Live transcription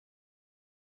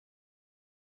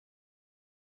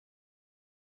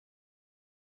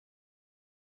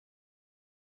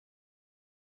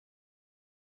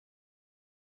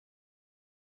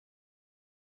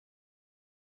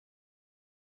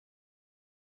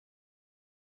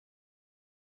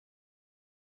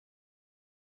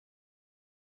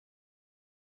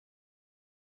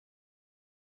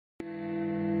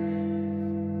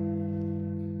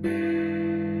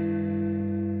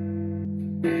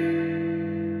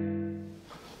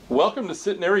Welcome to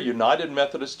Centenary United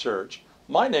Methodist Church.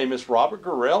 My name is Robert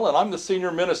Gurrell, and I'm the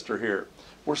senior minister here.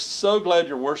 We're so glad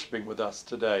you're worshiping with us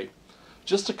today.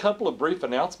 Just a couple of brief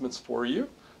announcements for you.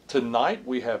 Tonight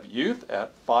we have youth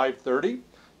at 5:30,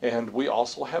 and we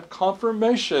also have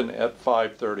confirmation at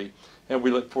 5:30, and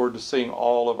we look forward to seeing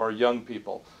all of our young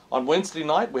people. On Wednesday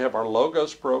night we have our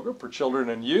Logos program for children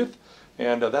and youth,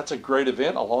 and that's a great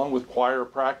event along with choir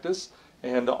practice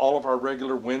and all of our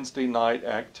regular Wednesday night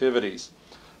activities.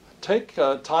 Take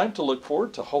time to look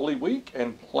forward to Holy Week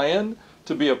and plan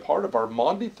to be a part of our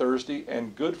Maundy Thursday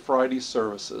and Good Friday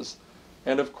services,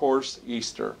 and of course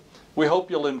Easter. We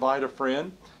hope you'll invite a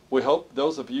friend. We hope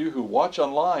those of you who watch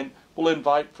online will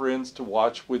invite friends to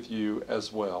watch with you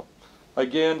as well.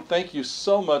 Again, thank you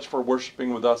so much for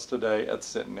worshiping with us today at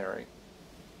Centenary.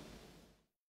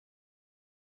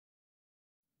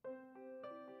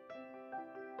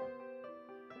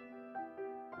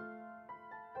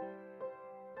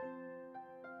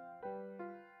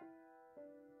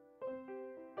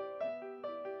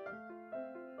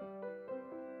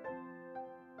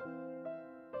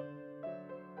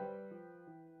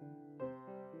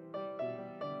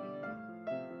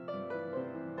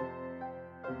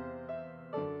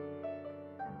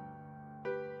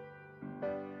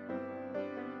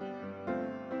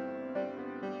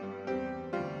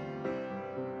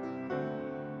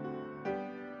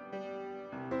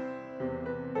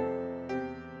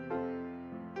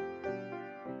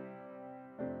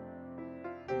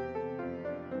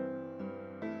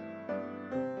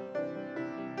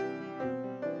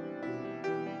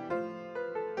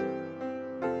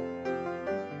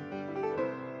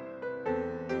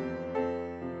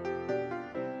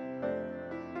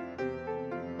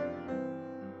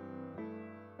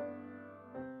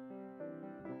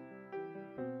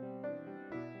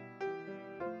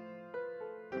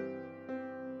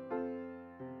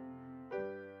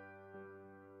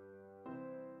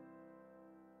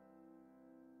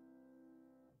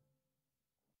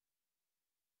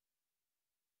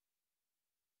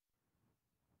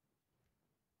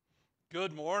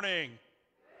 Good morning.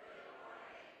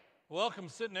 Welcome,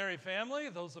 Centenary family,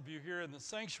 those of you here in the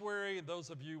sanctuary, those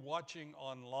of you watching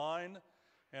online,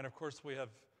 and of course we have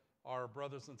our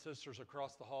brothers and sisters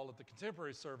across the hall at the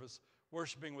contemporary service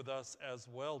worshiping with us as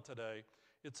well today.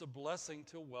 It's a blessing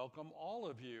to welcome all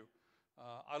of you.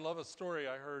 I love a story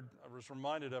I was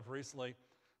reminded of recently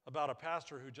about a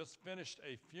pastor who just finished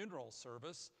a funeral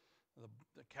service.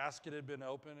 The casket had been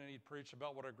opened and he'd preached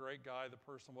about what a great guy the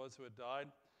person was who had died.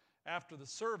 After the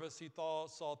service, he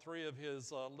saw three of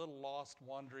his little lost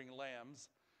wandering lambs,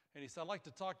 and he said, I'd like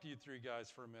to talk to you three guys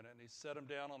for a minute. And he set them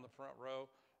down on the front row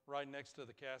right next to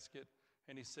the casket,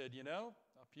 and he said, you know,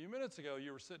 a few minutes ago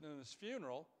you were sitting in this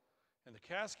funeral, and the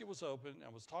casket was open, and I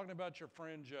was talking about your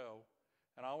friend Joe,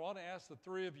 and I want to ask the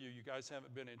three of you, you guys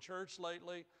haven't been in church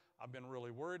lately, I've been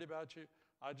really worried about you,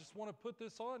 I just want to put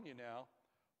this on you now.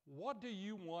 What do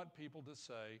you want people to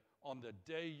say on the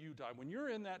day you die? When you're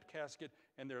in that casket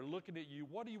and they're looking at you,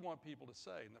 what do you want people to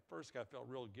say? And the first guy felt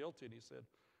real guilty, and he said,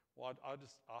 well, I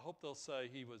hope they'll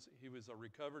say he was a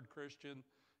recovered Christian.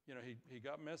 You know, he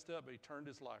got messed up, but he turned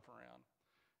his life around.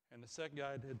 And the second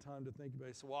guy had time to think about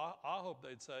it. He said, well, I hope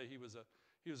they'd say he was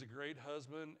a great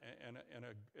husband and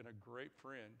a great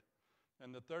friend.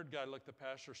 And the third guy looked the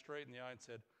pastor straight in the eye and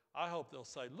said, I hope they'll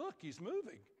say, look, he's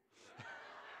moving.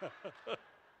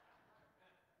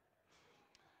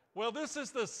 Well, this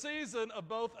is the season of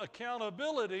both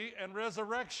accountability and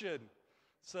resurrection.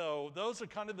 So those are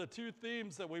kind of the two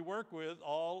themes that we work with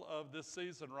all of this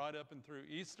season right up and through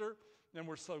Easter. And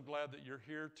we're so glad that you're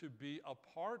here to be a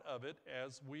part of it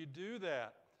as we do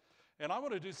that. And I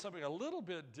want to do something a little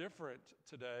bit different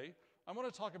today. I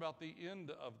want to talk about the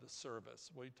end of the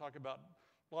service. We talk about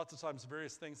lots of times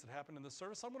various things that happen in the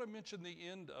service. I want to mention the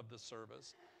end of the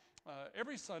service.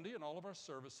 Every Sunday in all of our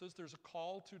services, there's a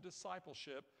call to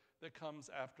discipleship that comes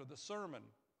after the sermon.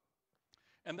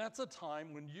 And that's a time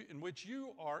in which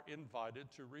you are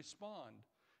invited to respond.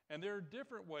 And there are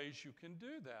different ways you can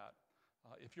do that.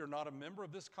 If you're not a member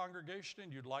of this congregation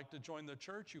and you'd like to join the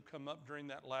church, you come up during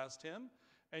that last hymn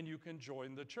and you can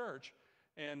join the church.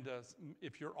 And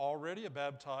if you're already a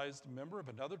baptized member of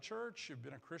another church, you've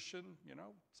been a Christian,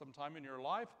 sometime in your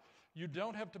life, you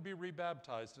don't have to be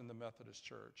rebaptized in the Methodist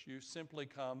Church. You simply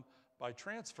come by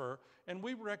transfer, and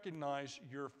we recognize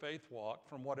your faith walk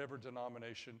from whatever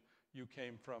denomination you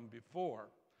came from before.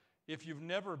 If you've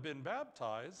never been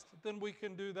baptized, then we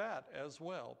can do that as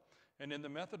well. And in the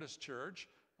Methodist Church,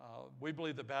 We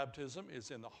believe that baptism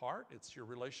is in the heart. It's your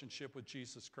relationship with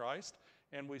Jesus Christ,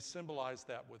 and we symbolize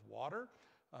that with water.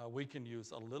 We can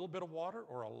use a little bit of water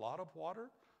or a lot of water.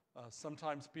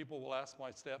 Sometimes people will ask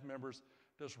my staff members,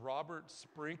 does Robert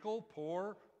sprinkle,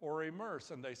 pour, or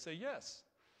immerse? And they say yes.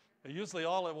 Usually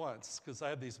all at once, because I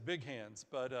have these big hands.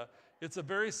 But it's a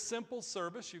very simple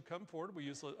service. You come forward. We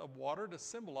use a water to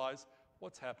symbolize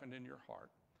what's happened in your heart.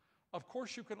 Of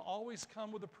course, you can always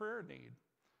come with a prayer need.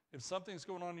 If something's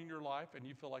going on in your life and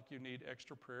you feel like you need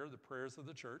extra prayer, the prayers of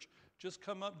the church, just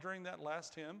come up during that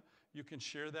last hymn. You can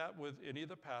share that with any of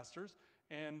the pastors,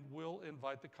 and we'll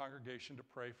invite the congregation to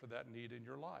pray for that need in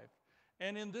your life.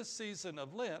 And in this season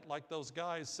of Lent, like those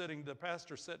guys the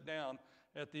pastor sat down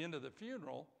at the end of the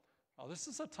funeral, this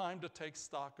is a time to take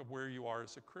stock of where you are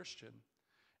as a Christian.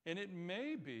 And it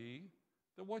may be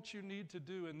that what you need to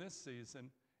do in this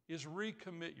season is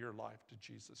recommit your life to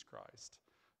Jesus Christ.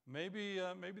 Maybe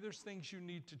there's things you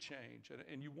need to change,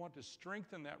 and you want to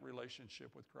strengthen that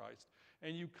relationship with Christ.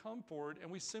 And you come forward,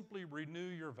 and we simply renew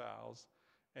your vows,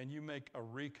 and you make a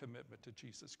recommitment to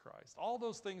Jesus Christ. All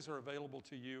those things are available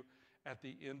to you at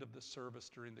the end of the service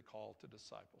during the call to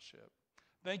discipleship.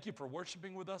 Thank you for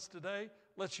worshiping with us today.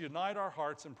 Let's unite our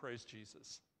hearts and praise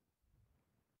Jesus.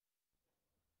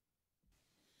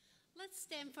 Let's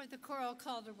stand for the choral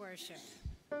call to worship.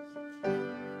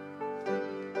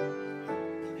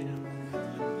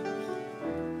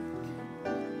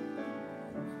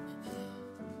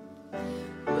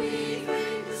 We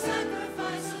bring the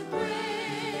sacrifice of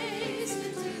praise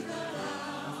into the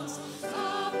house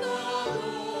of the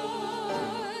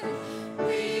Lord.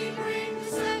 We bring the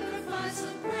sacrifice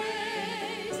of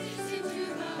praise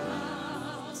into the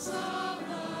house of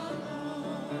the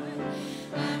Lord.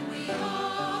 And we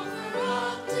offer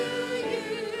up to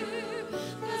you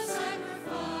the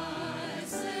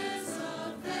sacrifices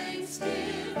of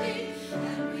thanksgiving.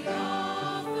 And we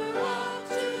offer up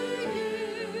to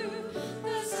you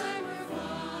the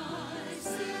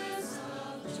sacrifices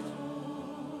of joy.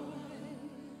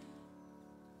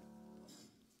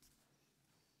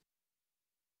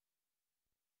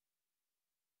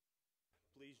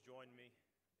 Please join me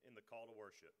in the call to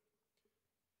worship.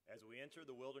 As we enter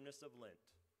the wilderness of Lent,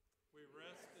 We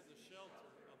rest in the shelter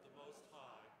of the Most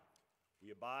High. we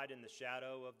abide in the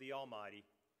shadow of the Almighty.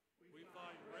 We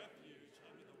find refuge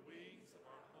under the wings of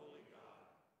our holy God.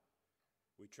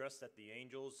 We trust that the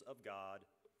angels of God,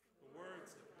 The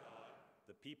words of God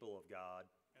the people of God,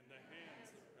 and the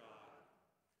hands of God.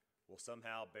 will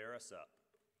somehow bear us up.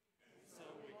 So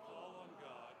we call on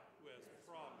God who has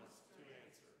promised to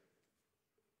answer.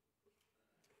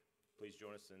 Please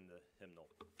join us in the hymnal,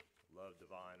 Love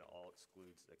Divine, All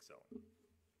Excludes Excelling.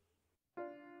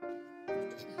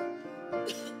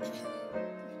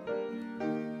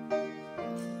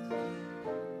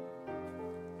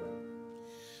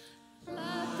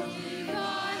 Love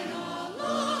divine, all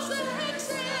laws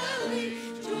excelling,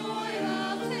 joy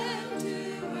of heaven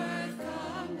to earth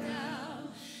come down.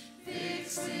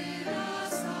 Fix in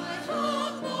us thy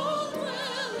humble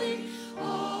dwelling,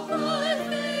 all thy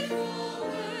faithful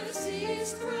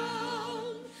mercies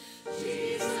crown.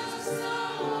 Jesus,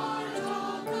 thou art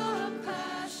all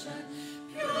compassion,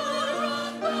 pure,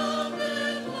 unbounded.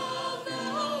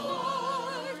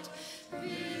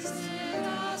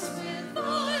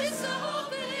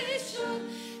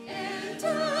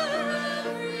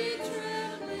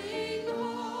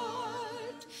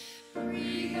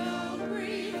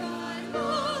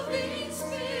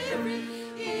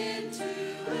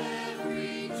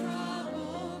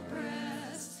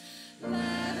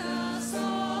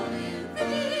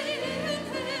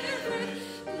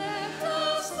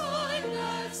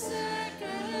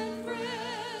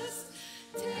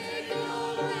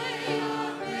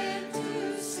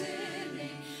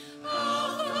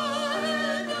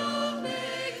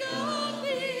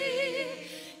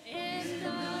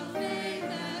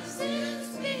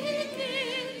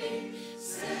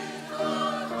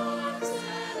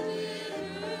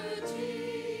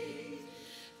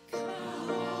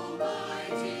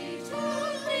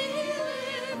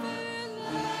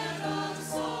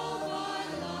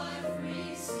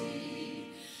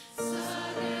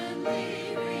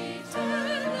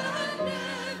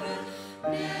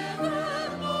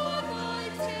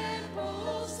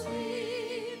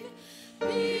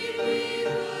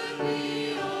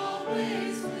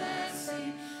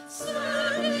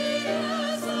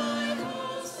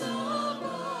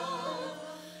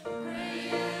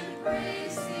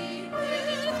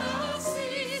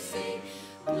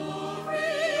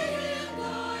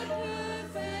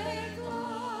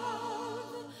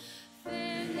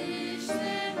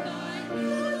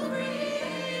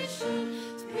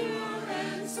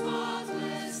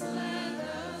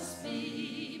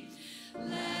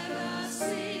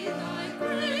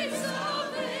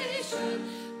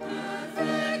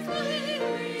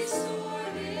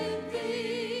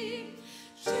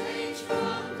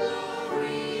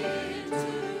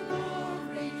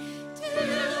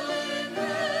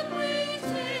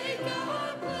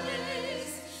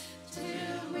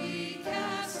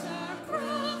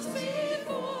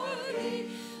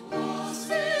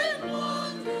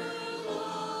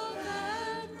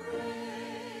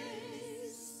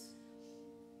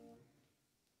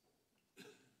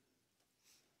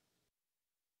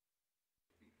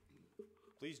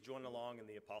 Please join along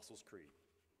in the Apostles' Creed.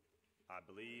 I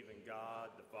believe in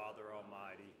God, the Father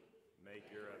Almighty,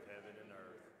 maker of heaven and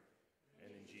earth,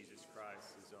 and in Jesus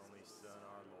Christ, his only Son,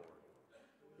 our Lord,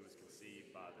 who was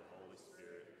conceived by the Holy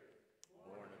Spirit,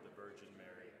 born of the Virgin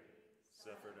Mary,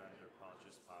 suffered under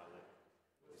Pontius Pilate,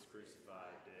 was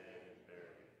crucified, dead, and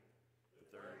buried.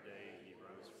 The third day he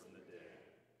rose from the dead.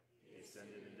 He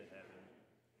ascended into heaven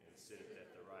and sitteth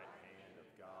at the right hand of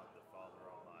God the Father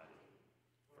Almighty.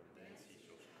 From thence he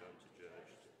shall come to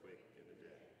judge the quick and the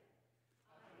dead.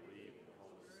 I believe in the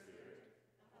Holy Spirit,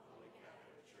 the Holy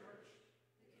Catholic Church,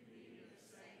 the communion of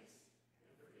saints,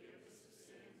 and the forgiveness of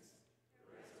sins,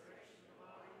 the resurrection of the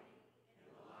body, and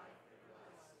the life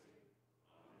everlasting.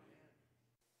 Amen.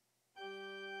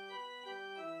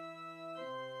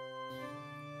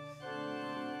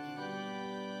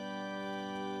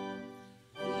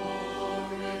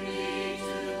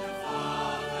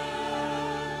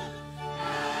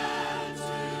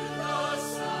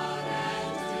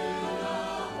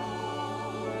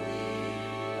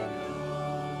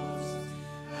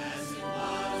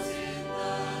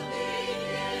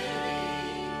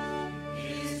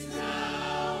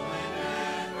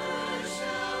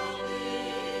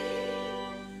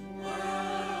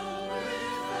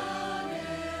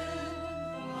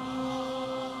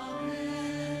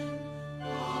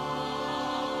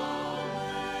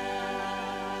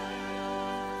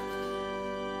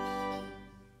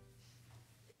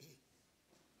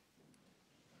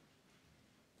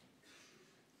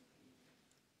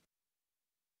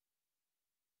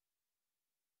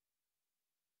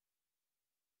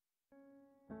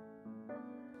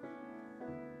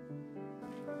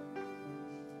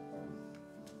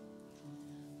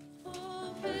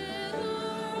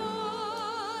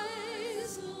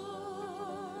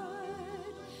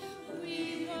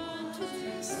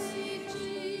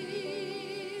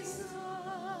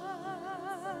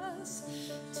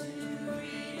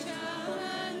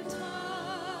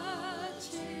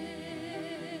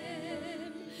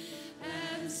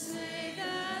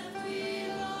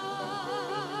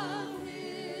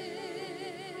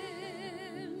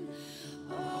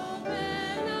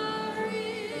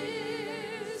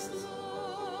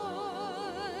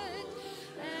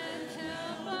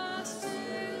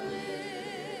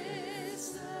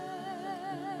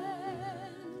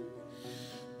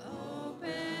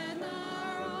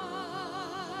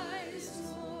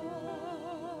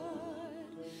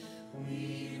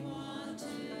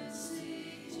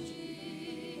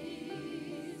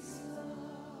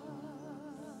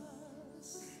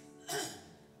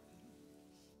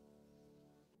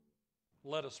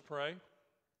 Let us pray.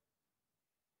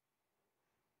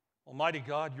 Almighty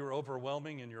God, you're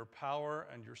overwhelming in your power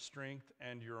and your strength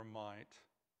and your might.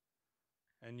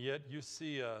 And yet you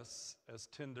see us as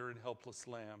tender and helpless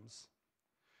lambs.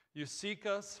 You seek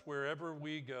us wherever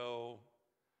we go,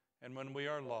 and when we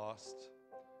are lost,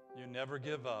 you never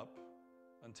give up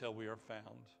until we are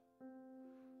found.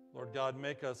 Lord God,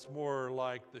 make us more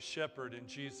like the shepherd in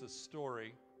Jesus'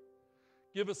 story.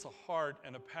 Give us a heart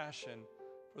and a passion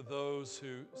for those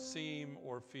who seem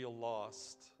or feel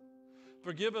lost.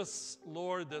 Forgive us,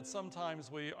 Lord, that sometimes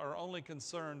we are only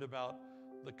concerned about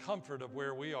the comfort of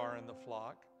where we are in the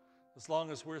flock. As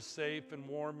long as we're safe and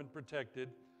warm and protected,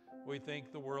 we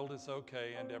think the world is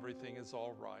okay and everything is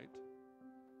all right.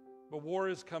 But war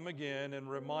has come again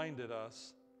and reminded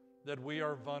us that we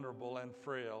are vulnerable and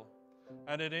frail,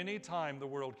 and at any time the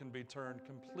world can be turned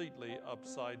completely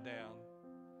upside down.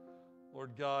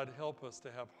 Lord God, help us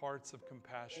to have hearts of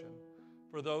compassion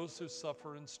for those who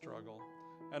suffer and struggle,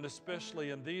 and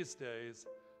especially in these days,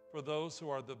 for those who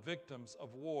are the victims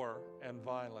of war and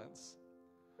violence.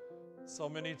 So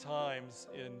many times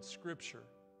in Scripture,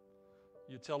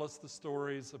 you tell us the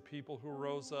stories of people who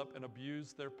rose up and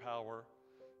abused their power,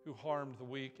 who harmed the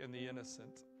weak and the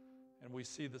innocent. And we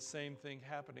see the same thing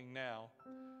happening now.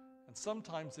 And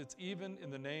sometimes it's even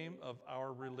in the name of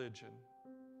our religion.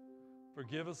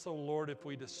 Forgive us, O Lord, if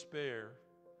we despair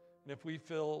and if we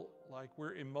feel like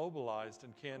we're immobilized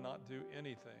and cannot do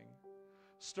anything.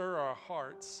 Stir our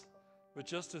hearts, but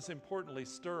just as importantly,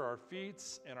 stir our feet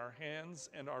and our hands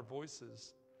and our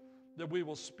voices, that we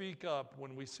will speak up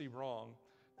when we see wrong,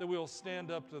 that we'll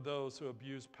stand up to those who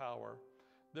abuse power,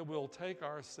 that we'll take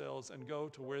ourselves and go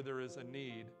to where there is a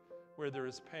need, where there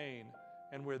is pain,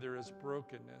 and where there is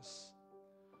brokenness.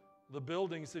 The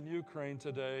buildings in Ukraine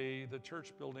today, the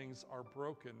church buildings are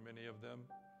broken, many of them,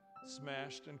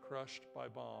 smashed and crushed by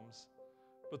bombs.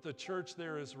 But the church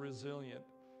there is resilient,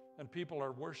 and people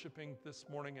are worshiping this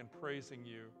morning and praising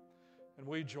you, and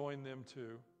we join them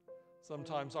too.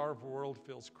 Sometimes our world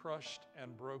feels crushed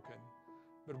and broken,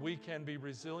 but we can be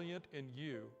resilient in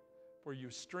you for you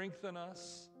strengthen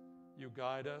us, you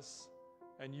guide us,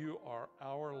 and you are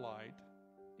our light,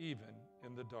 even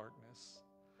in the darkness.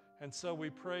 And so we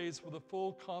praise with the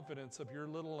full confidence of your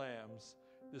little lambs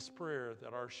this prayer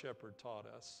that our shepherd taught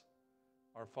us.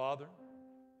 Our Father,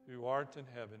 who art in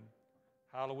heaven,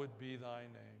 hallowed be thy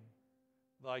name.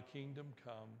 Thy kingdom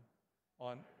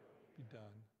come, be done,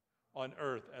 on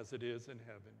earth as it is in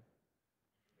heaven.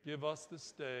 Give us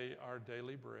this day our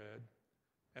daily bread,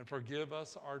 and forgive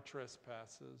us our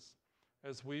trespasses,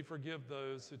 as we forgive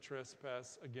those who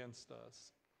trespass against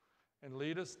us. And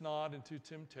lead us not into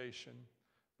temptation,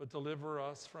 but deliver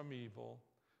us from evil.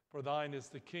 For thine is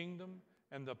the kingdom,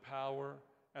 and the power,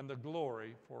 and the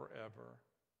glory forever.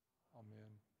 Amen.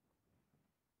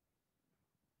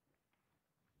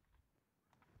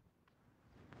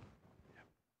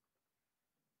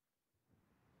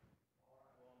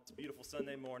 It's a beautiful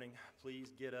Sunday morning.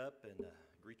 Please get up and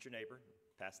greet your neighbor.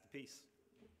 Pass the peace.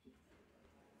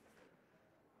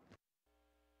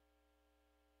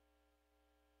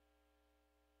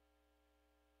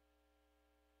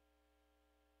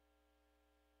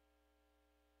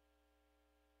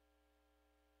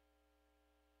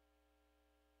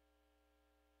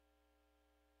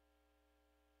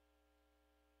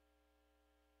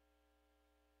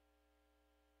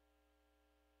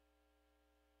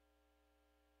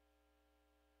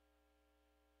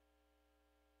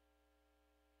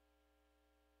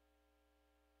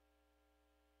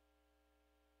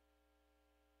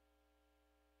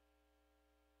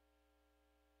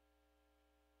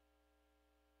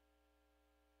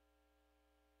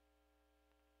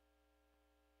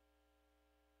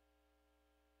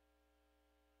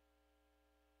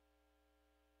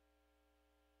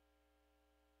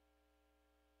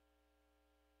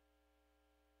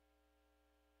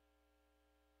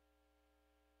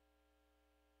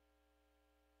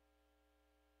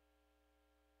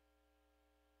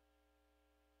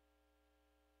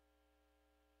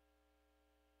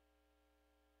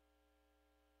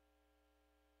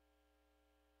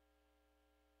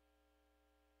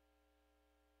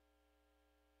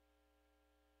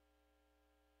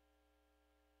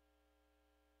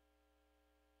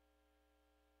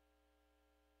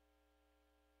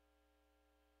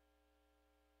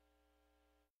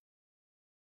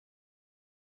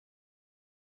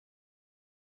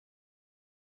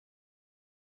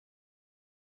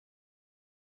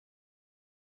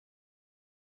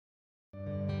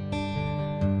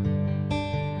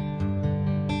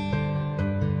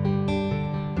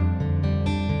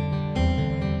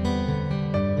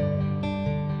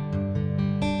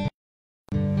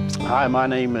 Hi, my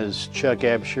name is Chuck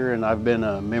Absher, and I've been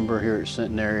a member here at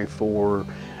Centenary for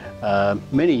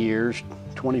many years,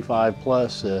 25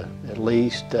 plus at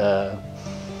least.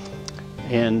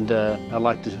 And I'd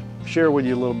like to share with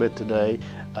you a little bit today.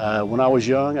 When I was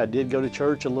young, I did go to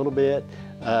church a little bit,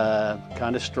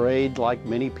 kind of strayed like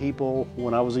many people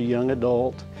when I was a young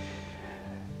adult.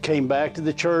 Came back to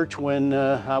the church when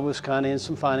I was kind of in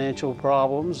some financial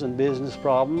problems and business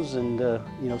problems, and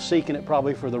seeking it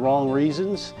probably for the wrong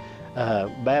reasons.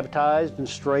 Baptized and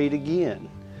strayed again.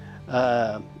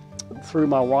 Through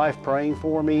my wife praying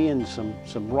for me in some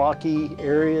rocky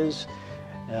areas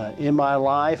in my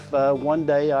life, one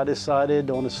day I decided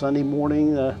on a Sunday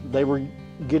morning, they were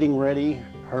getting ready,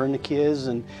 her and the kids,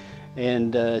 and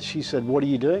she said, "What are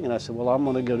you doing?" And I said, "Well, I'm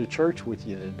going to go to church with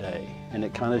you today." And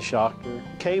it kind of shocked her.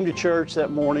 Came to church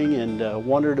that morning and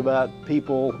wondered about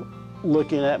people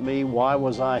looking at me. Why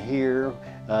was I here?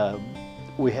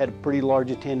 We had a pretty large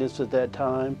attendance at that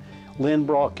time. Lynn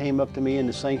Brock came up to me in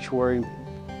the sanctuary,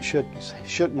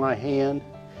 shook my hand,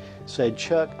 said,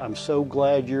 "Chuck, I'm so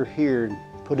glad you're here," and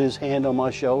put his hand on my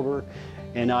shoulder,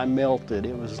 and I melted.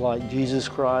 It was like Jesus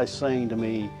Christ saying to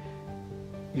me,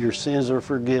 "Your sins are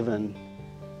forgiven.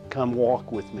 Come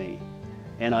walk with me."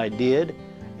 And I did,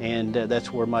 and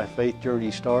that's where my faith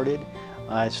journey started.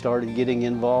 I started getting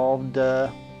involved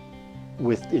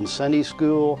in Sunday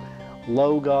school,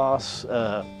 Logos,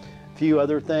 a few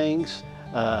other things.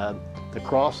 The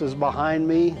cross is behind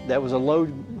me. That was a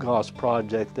Logos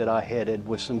project that I headed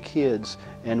with some kids,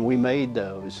 and we made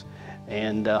those.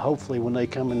 And hopefully when they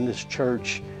come in this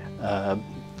church,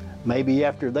 maybe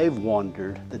after they've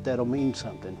wandered, that'll mean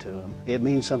something to them. It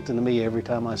means something to me every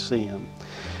time I see them.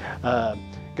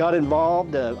 Got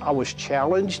involved. I was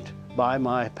challenged by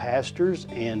my pastors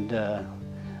and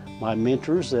my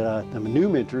mentors, the new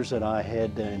mentors that I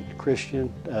had in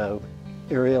Christian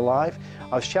area of life.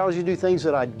 I was challenged to do things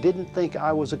that I didn't think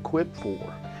I was equipped for,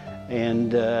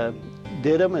 and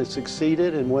did them and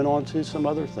succeeded and went on to some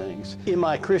other things. In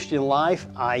my Christian life,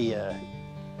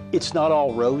 it's not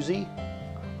all rosy.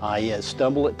 I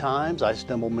stumble at times. I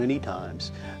stumble many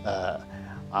times.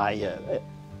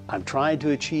 I'm trying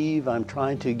to achieve. I'm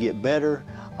trying to get better.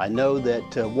 I know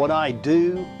that what I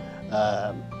do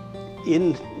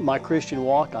in my Christian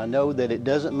walk, I know that it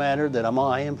doesn't matter that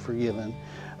I am forgiven,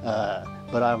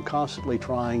 but I'm constantly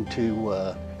trying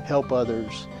to help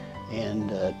others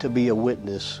and to be a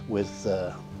witness with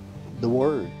the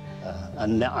Word.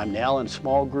 I'm now in a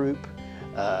small group,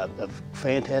 a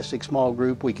fantastic small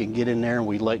group. We can get in there and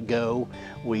we let go.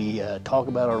 We talk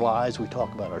about our lives, we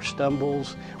talk about our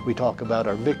stumbles, we talk about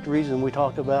our victories, and we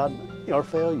talk about our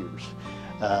failures.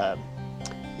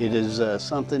 It is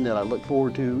something that I look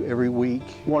forward to every week.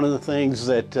 One of the things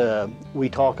that we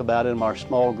talk about in our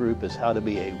small group is how to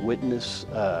be a witness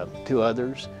to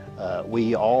others.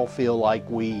 We all feel like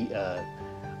we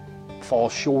fall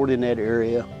short in that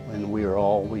area, and we are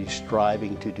always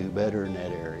striving to do better in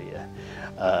that area.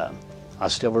 I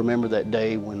still remember that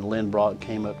day when Lynn Brock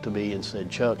came up to me and said,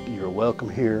 "Chuck, you're welcome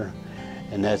here,"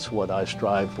 and that's what I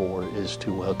strive for, is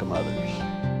to welcome others.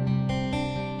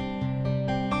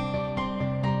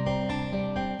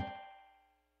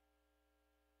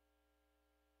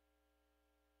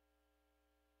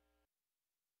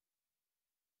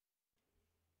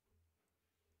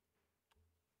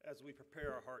 As we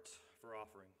prepare our hearts for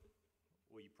offering,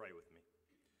 will you pray with me?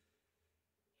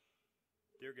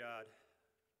 Dear God,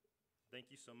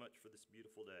 thank you so much for this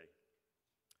beautiful day.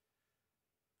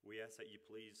 We ask that you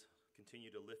please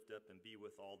continue to lift up and be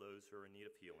with all those who are in need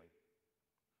of healing.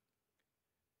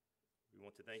 We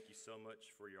want to thank you so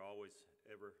much for your always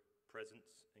ever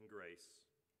presence and grace,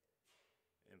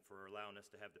 and for allowing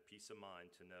us to have the peace of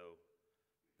mind to know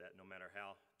that no matter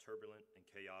how turbulent and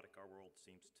chaotic our world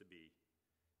seems to be,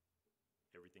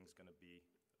 everything's going to be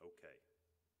okay.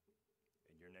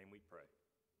 In your name we pray.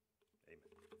 Amen.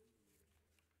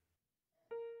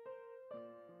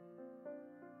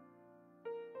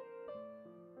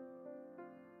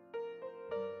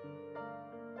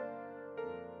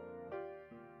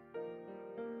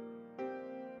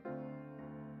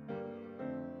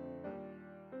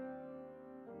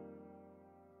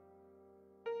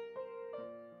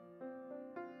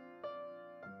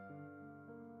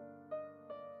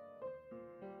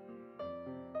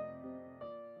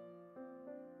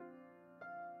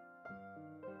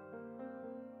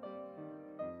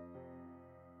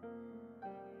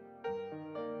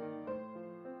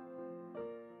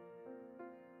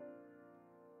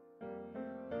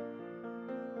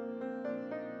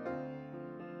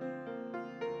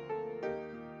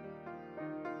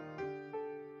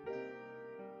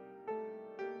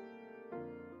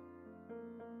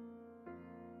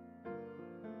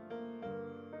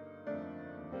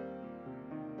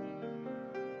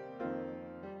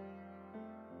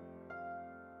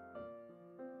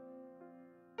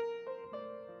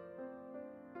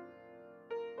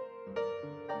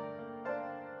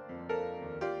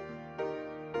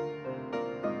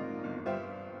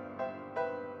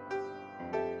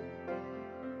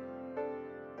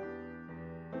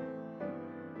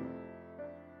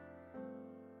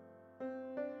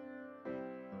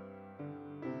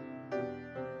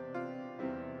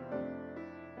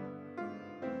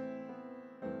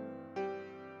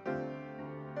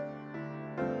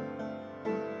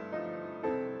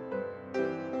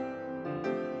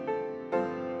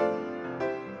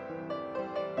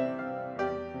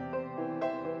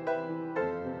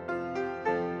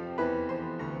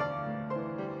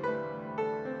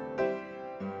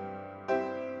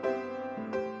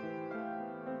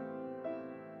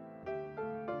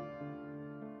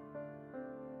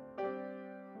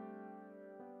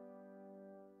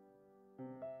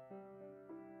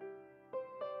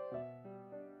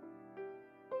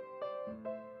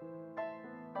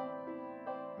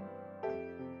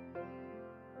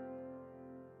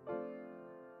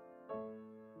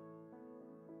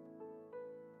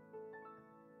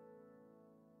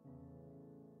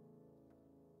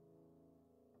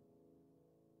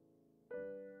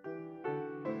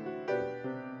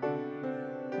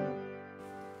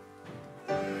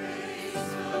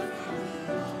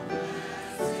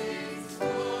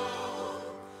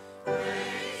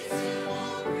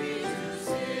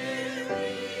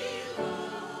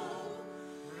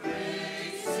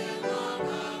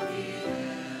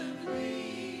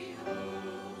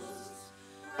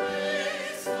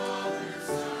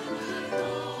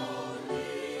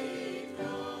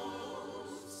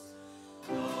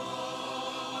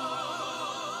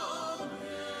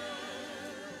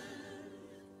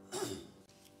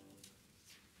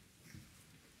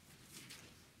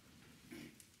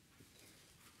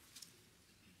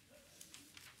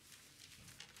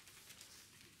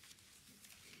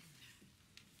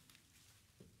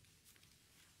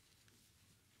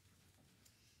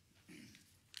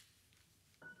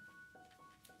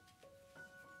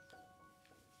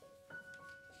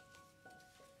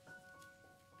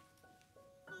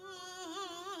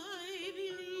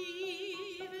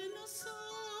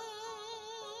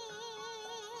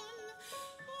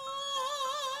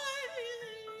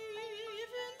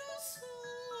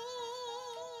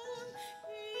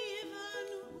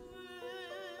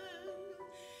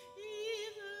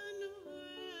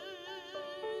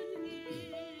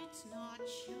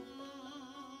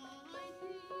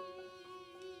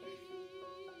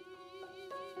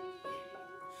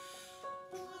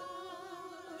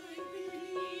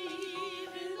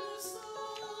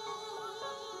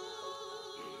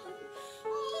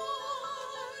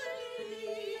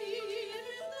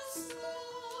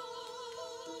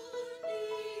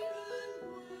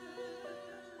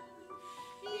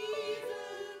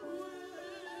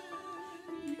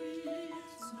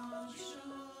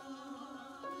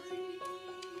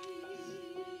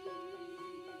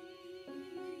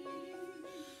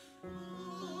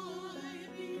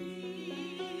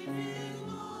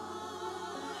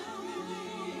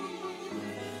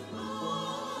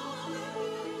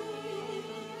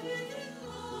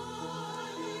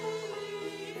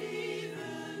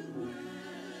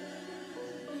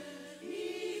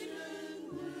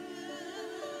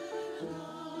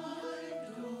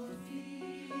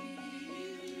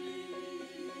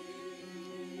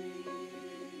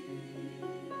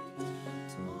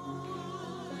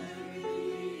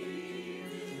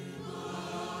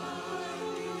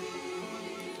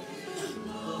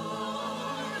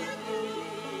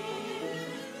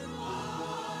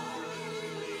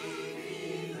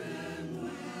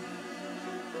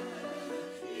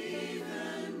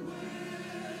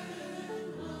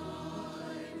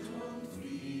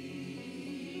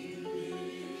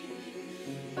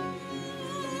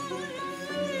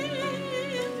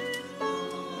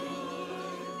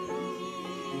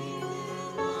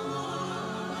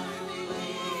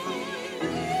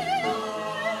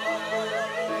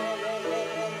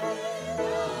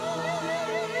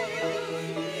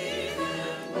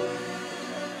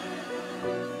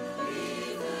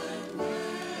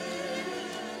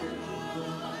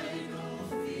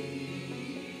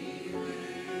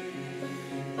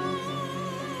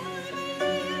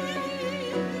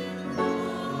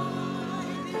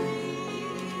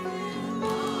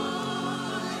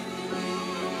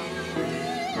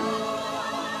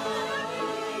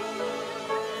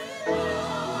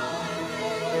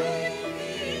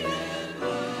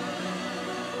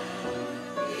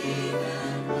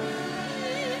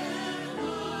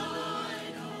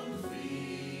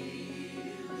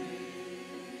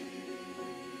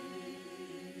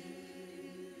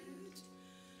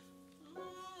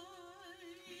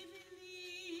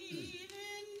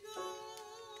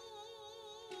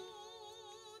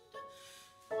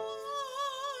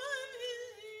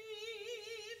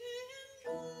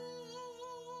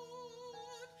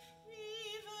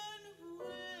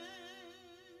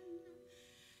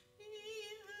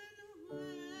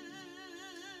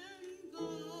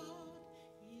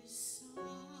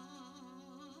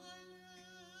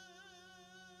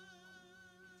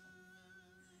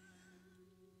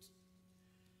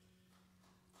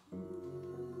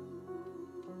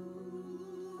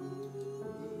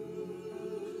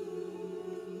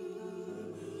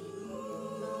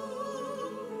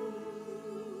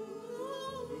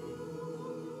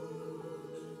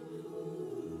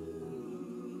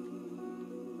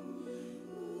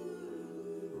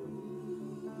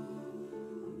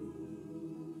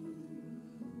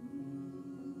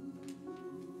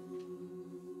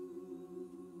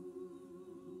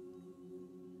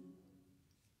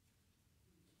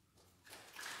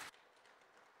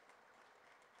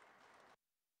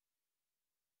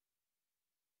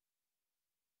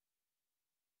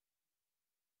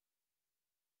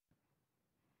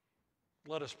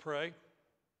 Let us pray.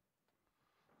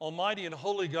 Almighty and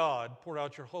holy God, pour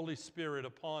out your Holy Spirit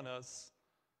upon us.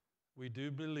 We do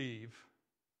believe.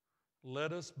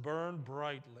 Let us burn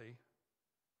brightly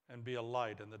and be a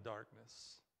light in the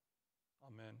darkness.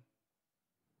 Amen.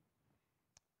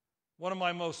 One of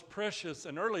my most precious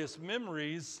and earliest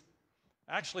memories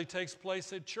actually takes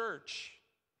place at church.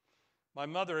 My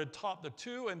mother had taught the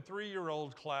 2- and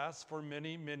 3-year-old class for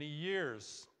many, many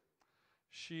years.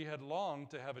 She had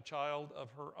longed to have a child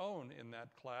of her own in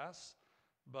that class,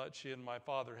 but she and my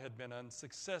father had been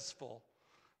unsuccessful.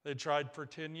 They tried for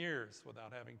 10 years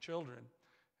without having children,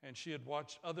 and she had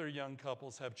watched other young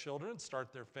couples have children,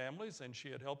 start their families, and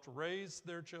she had helped raise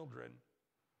their children.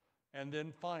 And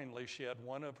then finally, she had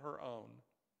one of her own.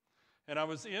 And I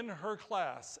was in her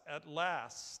class at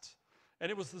last, and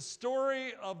it was the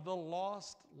story of the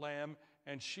lost lamb,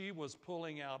 and she was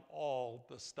pulling out all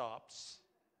the stops.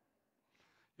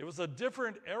 It was a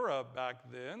different era back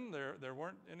then. There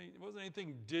wasn't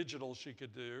anything digital she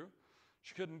could do.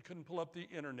 She couldn't pull up the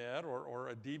internet or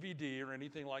a DVD or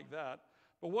anything like that.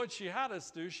 But what she had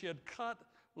us do, she had cut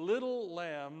little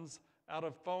lambs out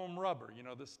of foam rubber. You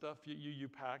know, the stuff you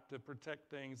pack to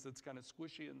protect things that's kind of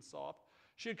squishy and soft.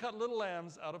 She had cut little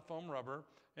lambs out of foam rubber,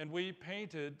 and we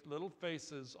painted little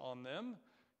faces on them,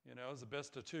 you know, as the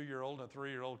best a 2-year-old and a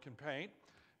 3-year-old can paint.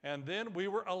 And then we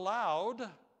were allowed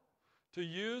to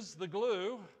use the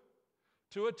glue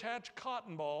to attach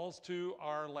cotton balls to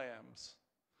our lambs.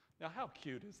 Now, how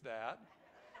cute is that?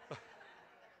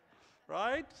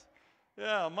 Right?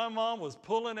 Yeah, my mom was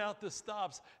pulling out the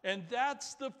stops. And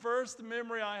that's the first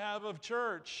memory I have of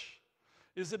church,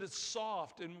 is that it's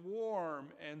soft and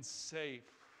warm and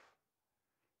safe,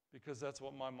 because that's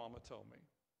what my mama told me.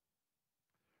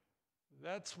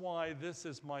 That's why this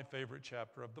is my favorite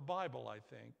chapter of the Bible, I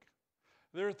think.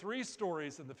 There are 3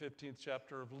 stories in the 15th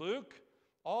chapter of Luke,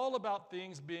 all about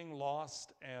things being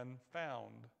lost and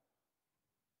found.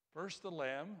 First the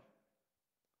lamb,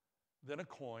 then a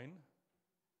coin,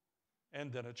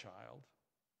 and then a child.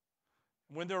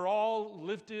 When they're all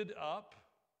lifted up,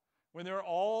 when they're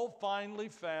all finally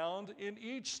found, in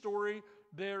each story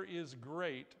there is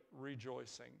great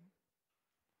rejoicing.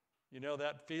 You know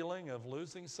that feeling of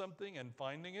losing something and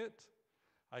finding it?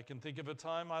 I can think of a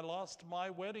time I lost my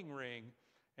wedding ring,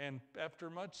 and after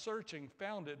much searching,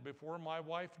 found it before my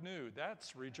wife knew.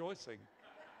 That's rejoicing.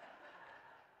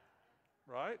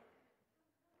 Right?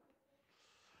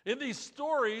 In these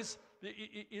stories,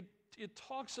 it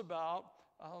talks about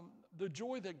the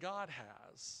joy that God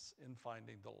has in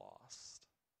finding the lost.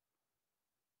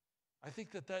 I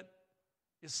think that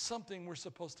is something we're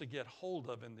supposed to get hold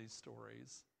of in these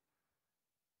stories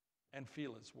and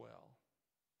feel as well.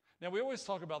 Now, we always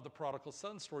talk about the prodigal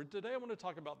son story. Today, I want to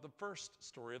talk about the first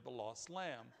story of the lost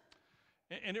lamb.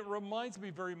 And it reminds me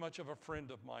very much of a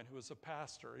friend of mine who is a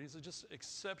pastor. He's just an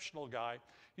exceptional guy.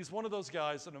 He's one of those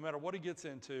guys that no matter what he gets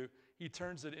into, he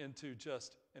turns it into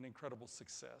just an incredible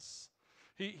success.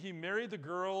 He married the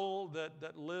girl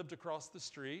that lived across the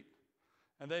street,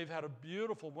 and they've had a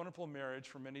beautiful, wonderful marriage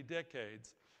for many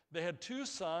decades. They had 2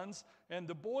 sons, and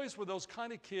the boys were those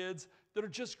kind of kids that are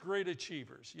just great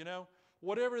achievers, you know?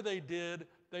 Whatever they did,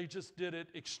 they just did it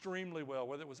extremely well,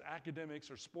 whether it was academics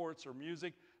or sports or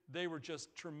music. They were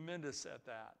just tremendous at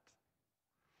that.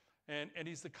 And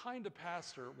he's the kind of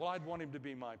pastor, well, I'd want him to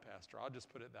be my pastor. I'll just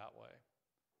put it that way.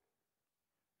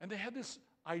 And they had this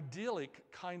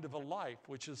idyllic kind of a life,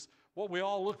 which is what we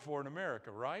all look for in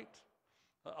America, right?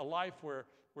 A life where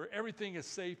everything is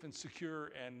safe and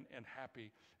secure and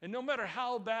happy. And no matter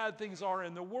how bad things are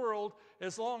in the world,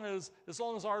 as long as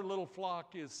our little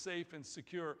flock is safe and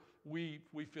secure, we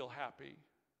feel happy.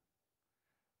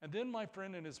 And then my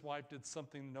friend and his wife did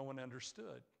something no one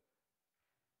understood.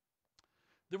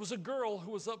 There was a girl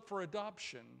who was up for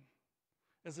adoption.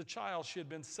 As a child, she had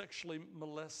been sexually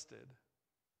molested.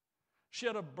 She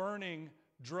had a burning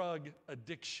drug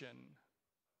addiction.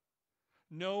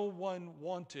 No one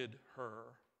wanted her.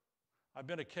 I've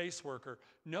been a caseworker.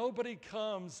 Nobody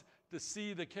comes to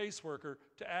see the caseworker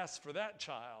to ask for that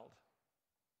child.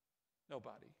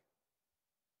 Nobody.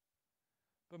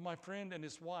 But my friend and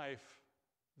his wife,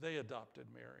 they adopted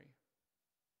Mary.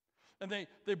 And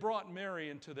they brought Mary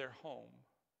into their home.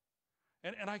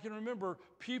 And I can remember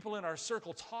people in our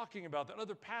circle talking about that,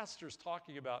 other pastors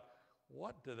talking about,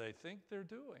 what do they think they're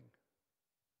doing?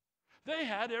 They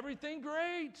had everything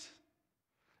great.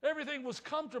 Everything was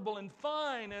comfortable and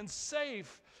fine and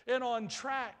safe and on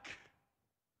track.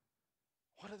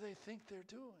 What do they think they're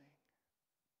doing?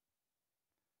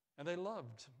 And they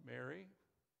loved Mary,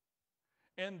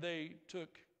 and they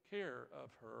took care of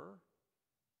her.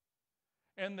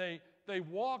 And they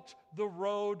walked the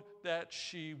road that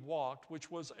she walked,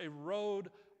 which was a road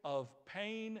of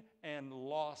pain and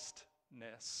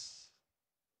lostness.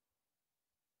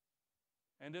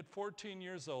 And at 14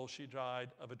 years old, she died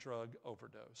of a drug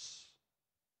overdose.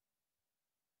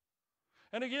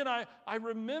 And again, I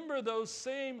remember those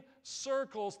same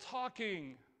circles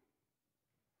talking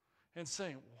and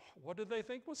saying, what did they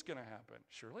think was going to happen?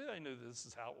 Surely they knew this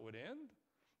is how it would end.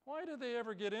 Why did they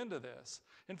ever get into this?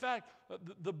 In fact,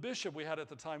 the bishop we had at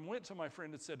the time went to my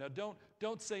friend and said, now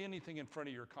don't say anything in front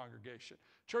of your congregation.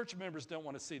 Church members don't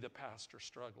want to see the pastor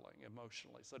struggling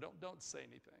emotionally, so don't say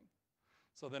anything.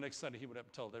 So the next Sunday he went up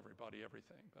and told everybody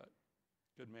everything, but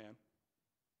good man.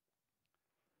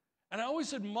 And I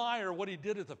always admire what he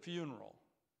did at the funeral.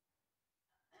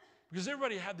 Because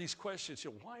everybody had these questions.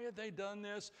 Why had they done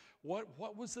this?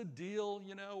 What was the deal?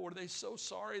 Were they so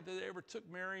sorry that they ever took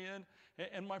Mary in?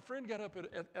 And my friend got up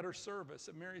at her service,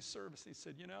 at Mary's service. He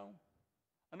said,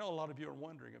 I know a lot of you are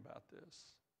wondering about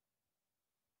this.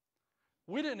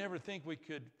 We didn't ever think we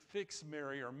could fix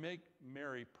Mary or make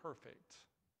Mary perfect.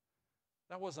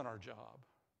 That wasn't our job.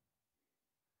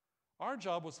 Our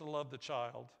job was to love the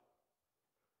child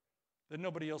that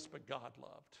nobody else but God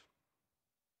loved.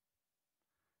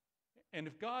 And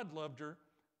if God loved her,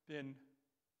 then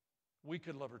we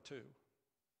could love her too.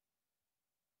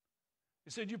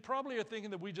 He said, you probably are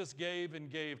thinking that we just gave and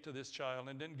gave to this child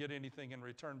and didn't get anything in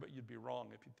return, but you'd be wrong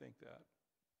if you think that.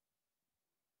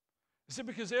 He said,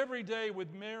 because every day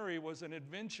with Mary was an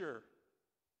adventure.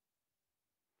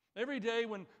 Every day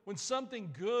when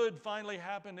something good finally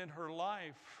happened in her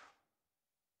life,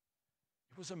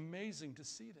 it was amazing to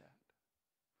see that.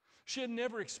 She had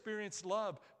never experienced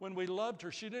love. When we loved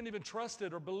her, she didn't even trust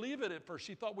it or believe it at first.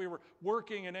 She thought we were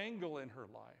working an angle in her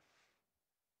life.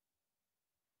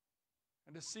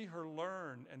 And to see her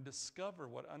learn and discover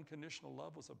what unconditional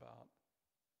love was about,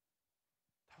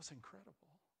 that was incredible.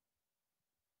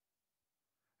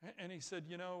 And he said,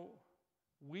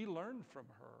 we learned from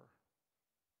her.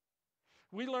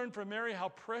 We learned from Mary how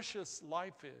precious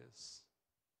life is.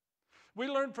 We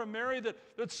learned from Mary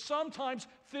that sometimes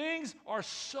things are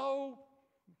so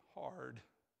hard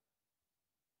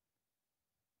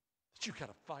that you've got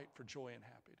to fight for joy and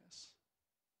happiness.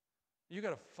 You've got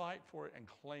to fight for it and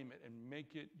claim it and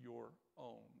make it your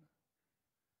own.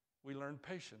 We learned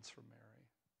patience from Mary.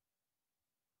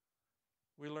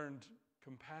 We learned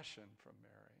compassion from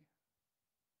Mary.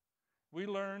 We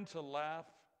learned to laugh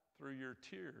through your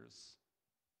tears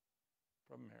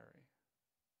from Mary.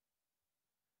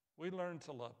 We learn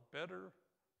to love better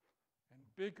and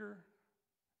bigger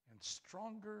and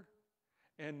stronger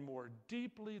and more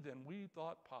deeply than we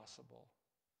thought possible,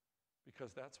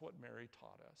 because that's what Mary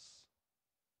taught us.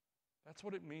 That's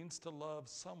what it means to love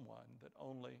someone that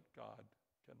only God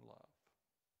can love.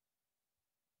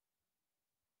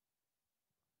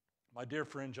 My dear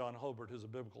friend John Holbert, who's a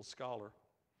biblical scholar,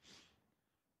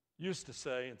 used to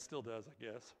say, and still does, I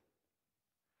guess,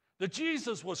 that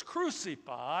Jesus was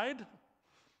crucified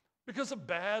because of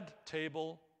bad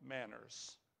table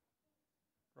manners.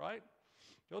 Right?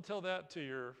 Go tell that to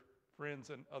your friends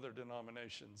in other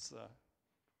denominations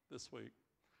this week.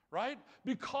 Right?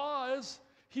 Because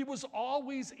he was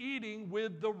always eating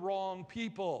with the wrong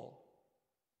people.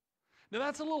 Now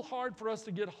that's a little hard for us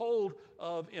to get hold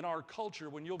of in our culture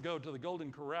when you'll go to the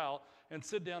Golden Corral and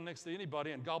sit down next to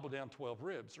anybody and gobble down 12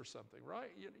 ribs or something,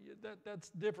 right? That's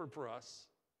different for us.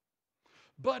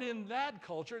 But in that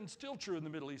culture, and still true in the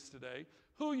Middle East today,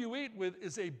 who you eat with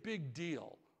is a big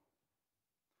deal.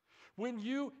 When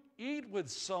you eat with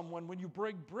someone, when you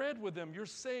break bread with them, you're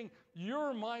saying,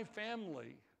 you're my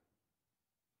family.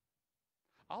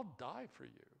 I'll die for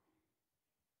you.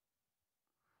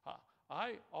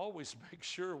 I always make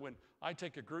sure when I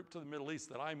take a group to the Middle East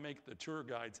that I make the tour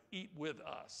guides eat with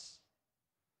us.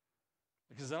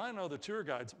 Because then I know the tour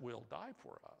guides will die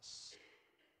for us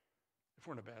if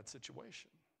we're in a bad situation.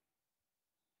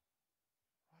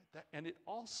 Right? And it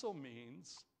also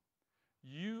means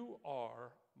you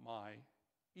are my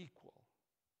equal.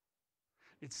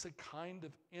 It's a kind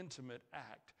of intimate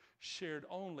act shared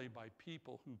only by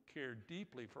people who care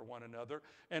deeply for one another,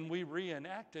 and we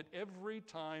reenact it every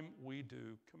time we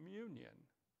do communion.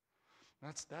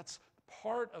 That's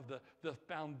part of the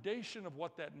foundation of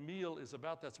what that meal is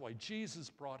about. That's why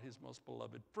Jesus brought his most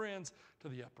beloved friends to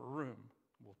the upper room.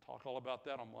 We'll talk all about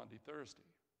that on Monday, Thursday.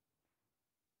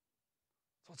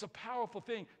 So it's a powerful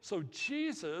thing. So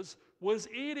Jesus was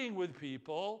eating with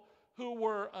people who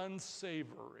were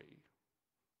unsavory,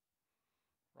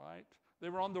 right? They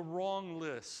were on the wrong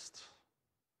list.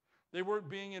 They weren't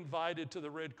being invited to the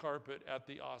red carpet at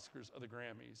the Oscars or the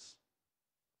Grammys.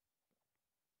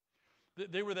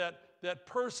 They were that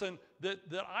person that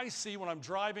I see when I'm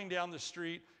driving down the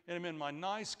street and I'm in my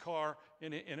nice car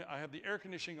and I have the air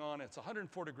conditioning on. It's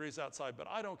 104 degrees outside, but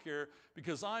I don't care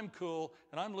because I'm cool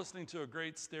and I'm listening to a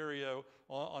great stereo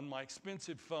on my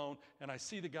expensive phone, and I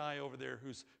see the guy over there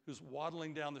who's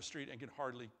waddling down the street and can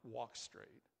hardly walk straight.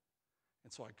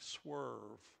 And so I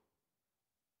swerve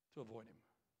to avoid him.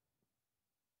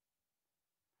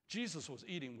 Jesus was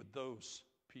eating with those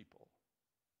people.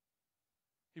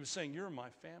 He was saying, you're my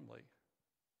family.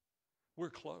 We're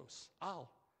close.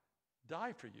 I'll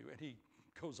die for you. And he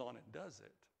goes on and does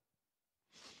it.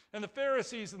 And the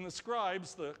Pharisees and the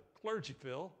scribes, the clergy,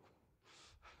 Phil,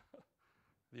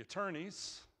 the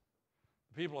attorneys,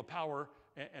 the people of power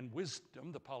and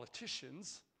wisdom, the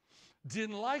politicians,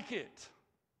 didn't like it.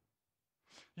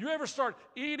 You ever start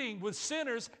eating with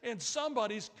sinners and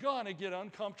somebody's going to get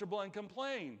uncomfortable and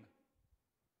complain.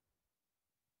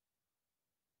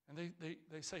 And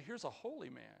they say, here's a holy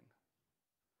man.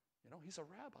 You know, he's a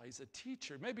rabbi, he's a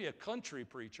teacher, maybe a country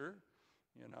preacher,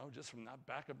 you know, just from that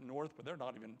back up north, but they're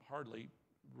not even hardly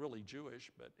really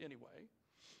Jewish, but anyway.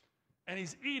 And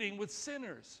he's eating with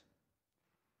sinners.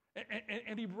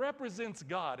 And he represents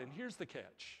God, and here's the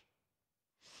catch.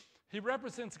 He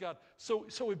represents God. So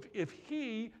if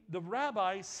he, the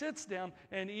rabbi, sits down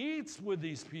and eats with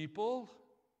these people,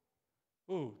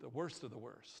 ooh, the worst of the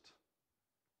worst.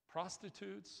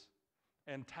 Prostitutes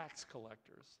and tax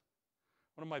collectors.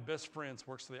 One of my best friends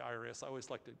works for the IRS. I always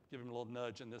like to give him a little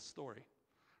nudge in this story,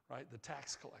 right? The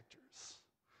tax collectors.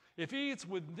 If he eats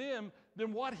with them,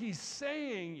 then what he's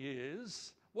saying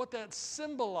is, what that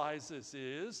symbolizes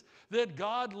is that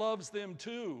God loves them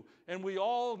too. And we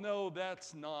all know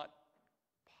that's not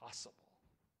possible.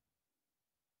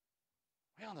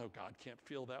 We all know God can't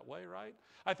feel that way, right?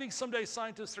 I think someday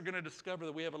scientists are going to discover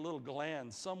that we have a little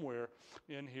gland somewhere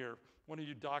in here. One of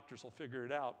you doctors will figure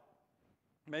it out.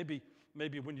 Maybe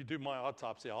when you do my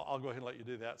autopsy, I'll go ahead and let you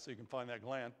do that so you can find that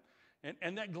gland.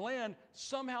 And that gland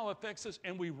somehow affects us,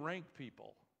 and we rank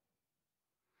people.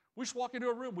 We just walk into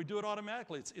a room. We do it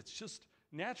automatically. It's just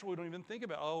natural. We don't even think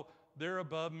about, oh, they're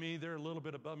above me. They're a little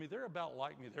bit above me. They're about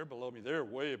like me. They're below me. They're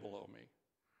way below me.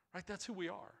 Right? That's who we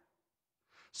are.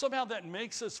 Somehow that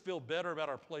makes us feel better about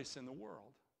our place in the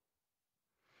world.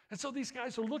 And so these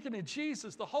guys are looking at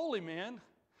Jesus, the holy man,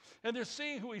 and they're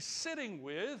seeing who he's sitting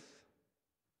with,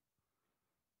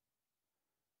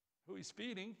 who he's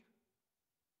feeding,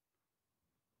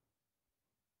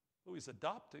 who he's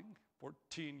adopting,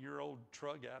 14-year-old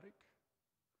drug addict.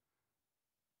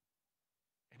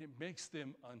 And it makes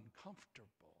them uncomfortable.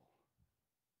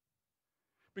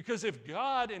 Because if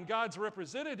God and God's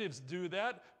representatives do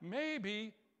that,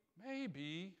 maybe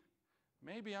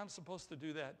I'm supposed to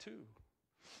do that too.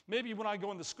 Maybe when I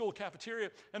go in the school cafeteria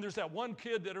and there's that one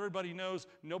kid that everybody knows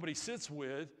nobody sits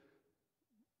with,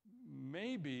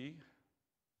 maybe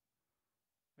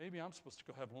I'm supposed to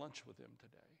go have lunch with him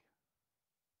today.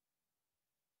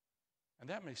 And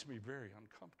that makes me very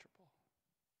uncomfortable.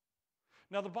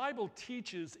 Now, the Bible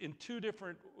teaches in two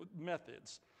different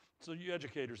methods. So you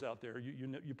educators out there,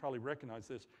 you probably recognize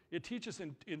this. It teaches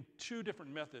in two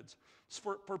different methods.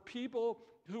 For people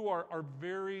who are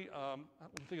very, I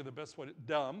don't think of the best way,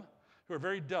 dumb, who are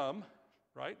very dumb,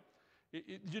 right?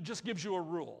 It just gives you a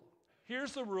rule.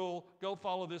 Here's the rule. Go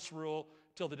follow this rule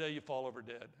till the day you fall over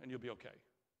dead, and you'll be okay,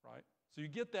 right? So you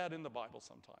get that in the Bible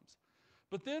sometimes.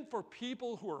 But then for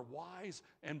people who are wise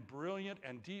and brilliant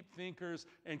and deep thinkers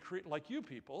and like you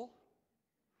people,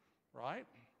 right?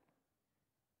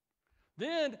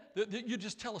 Then you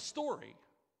just tell a story.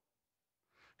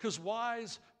 Because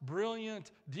wise,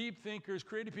 brilliant, deep thinkers,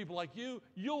 creative people like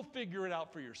you'll figure it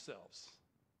out for yourselves.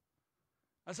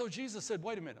 And so Jesus said,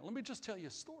 wait a minute, let me just tell you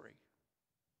a story.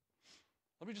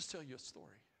 Let me just tell you a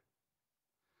story.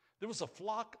 There was a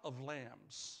flock of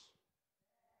lambs.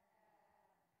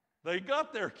 They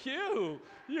got their cue.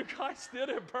 You guys did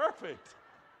it perfect.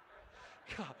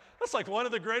 God, that's like one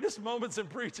of the greatest moments in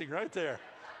preaching right there.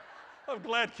 I'm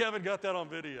glad Kevin got that on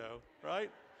video, right?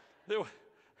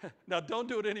 Now, don't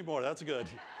do it anymore. That's good.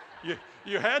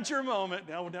 You had your moment.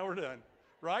 Now we're done,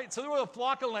 right? So there were a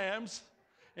flock of lambs,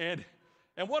 and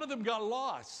one of them got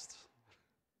lost.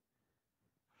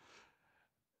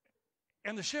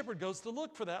 And the shepherd goes to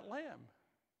look for that lamb.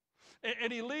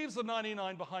 And he leaves the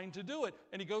 99 behind to do it,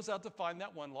 and he goes out to find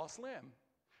that one lost lamb.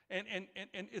 And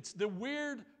it's the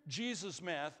weird Jesus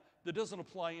math that doesn't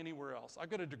apply anywhere else. I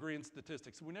got a degree in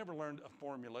statistics. We never learned a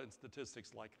formula in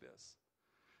statistics like this.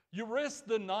 You risk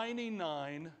the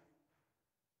 99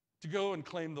 to go and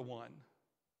claim the one,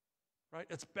 right?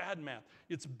 It's bad math.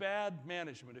 It's bad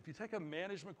management. If you take a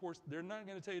management course, they're not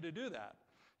going to tell you to do that.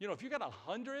 You know, if you got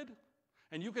 100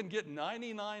 and you can get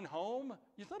 99 home,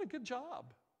 you've done a good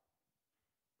job.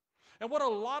 And what a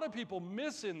lot of people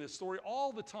miss in this story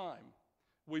all the time,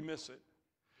 we miss it,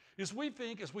 is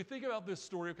as we think about this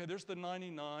story, okay, there's the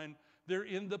 99, they're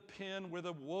in the pen where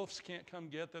the wolves can't come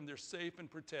get them, they're safe and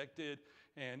protected,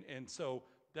 and so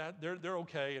that they're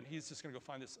okay, and he's just going to go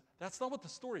find this. That's not what the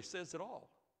story says at all.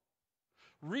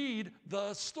 Read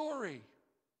the story.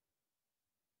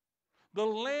 The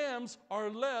lambs are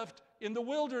left in the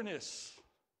wilderness,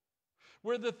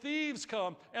 where the thieves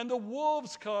come and the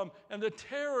wolves come and the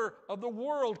terror of the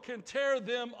world can tear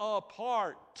them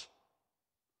apart.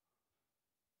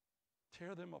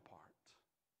 Tear them apart.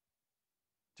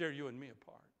 Tear you and me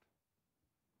apart.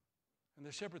 And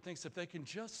the shepherd thinks if they can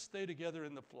just stay together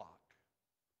in the flock,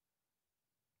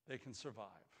 they can survive.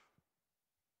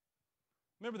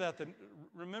 Remember that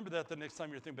the next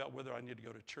time you're thinking about whether I need to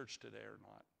go to church today or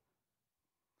not.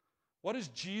 What is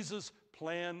Jesus'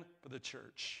 plan for the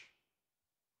church?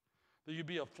 That you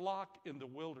be a flock in the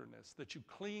wilderness, that you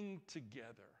cling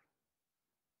together,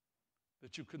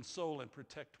 that you console and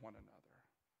protect one another.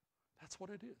 That's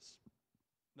what it is,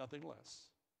 nothing less.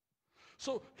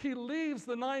 So he leaves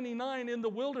the 99 in the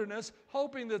wilderness,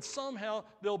 hoping that somehow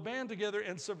they'll band together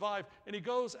and survive, and he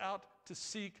goes out to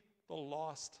seek the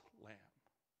lost lamb.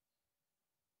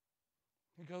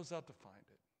 He goes out to find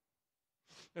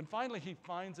it. And finally he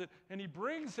finds it, and he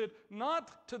brings it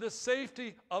not to the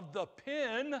safety of the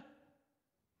pen,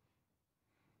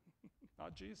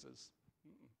 not Jesus.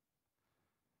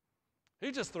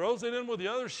 He just throws it in with the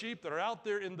other sheep that are out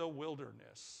there in the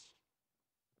wilderness.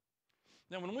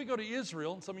 Now, when we go to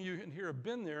Israel, and some of you in here have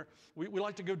been there, we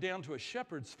like to go down to a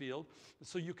shepherd's field.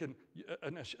 So you can,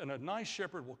 and a nice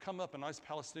shepherd will come up, a nice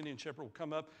Palestinian shepherd will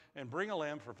come up and bring a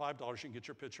lamb for $5. You can get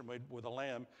your picture made with a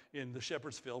lamb in the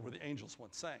shepherd's field where the angels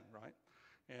once sang, right?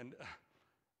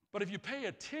 But if you pay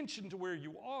attention to where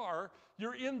you are,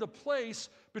 you're in the place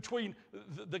between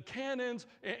the cannons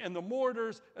and the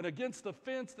mortars and against the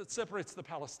fence that separates the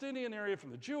Palestinian area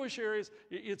from the Jewish areas.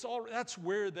 That's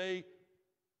where they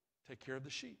take care of the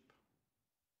sheep.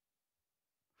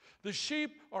 The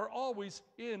sheep are always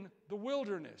in the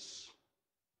wilderness.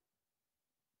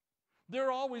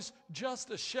 They're always just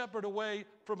a shepherd away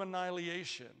from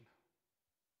annihilation.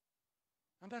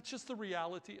 And that's just the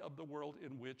reality of the world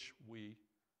in which we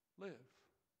live.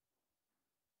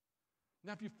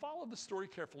 Now, if you follow the story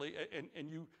carefully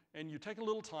and you take a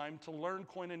little time to learn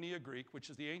Koinonia Greek, which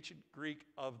is the ancient Greek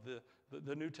of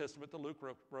the New Testament that Luke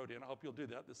wrote in, I hope you'll do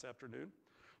that this afternoon,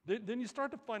 then you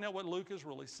start to find out what Luke is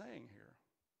really saying here.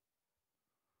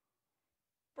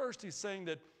 First, he's saying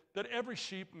that every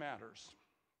sheep matters.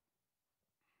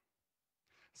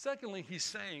 Secondly, he's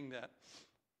saying that,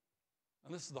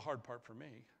 and this is the hard part for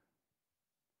me,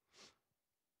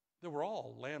 that we're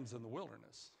all lambs in the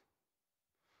wilderness.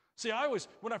 See,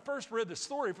 when I first read this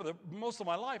story for most of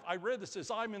my life, I read this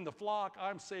as I'm in the flock,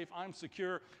 I'm safe, I'm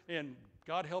secure, and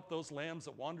God help those lambs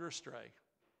that wander astray.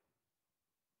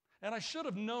 And I should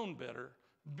have known better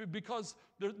because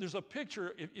there's a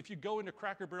picture. If you go into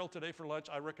Cracker Barrel today for lunch,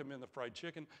 I recommend the fried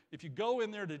chicken. If you go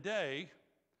in there today,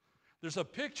 there's a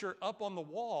picture up on the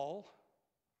wall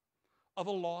of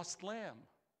a lost lamb.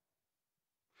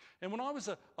 And when I was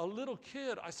a little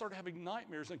kid, I started having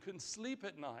nightmares and couldn't sleep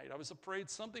at night. I was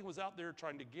afraid something was out there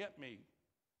trying to get me.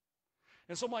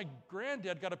 And so my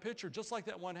granddad got a picture just like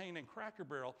that one hanging in Cracker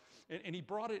Barrel, and he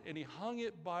brought it and he hung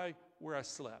it by where I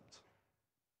slept.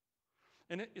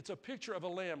 And it's a picture of a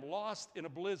lamb lost in a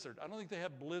blizzard. I don't think they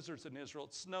have blizzards in Israel.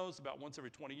 It snows about once every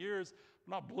 20 years,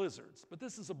 not blizzards, but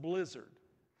this is a blizzard.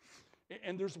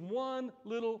 And there's one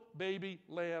little baby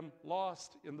lamb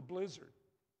lost in the blizzard.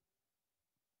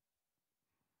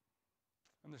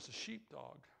 And there's a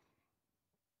sheepdog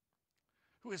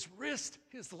who has risked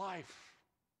his life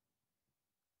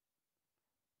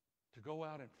to go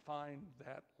out and find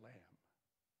that lamb.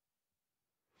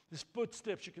 His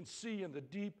footsteps you can see in the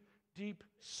deep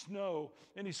snow,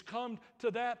 and he's come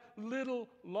to that little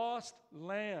lost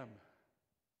lamb,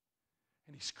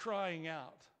 and he's crying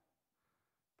out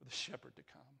for the shepherd to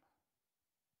come.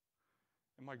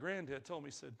 And my granddad told me,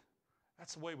 he said,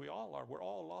 that's the way we all are. We're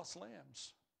all lost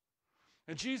lambs.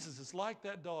 And Jesus is like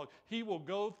that dog. He will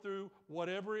go through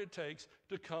whatever it takes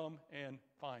to come and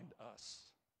find us.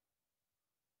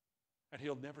 And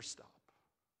he'll never stop.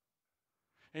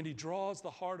 And he draws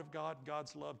the heart of God and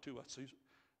God's love to us.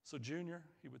 So Junior,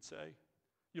 he would say,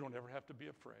 you don't ever have to be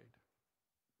afraid.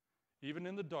 Even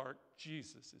in the dark,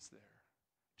 Jesus is there,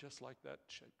 just like that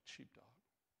sheepdog.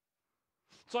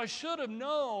 So I should have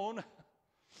known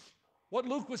what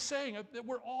Luke was saying, that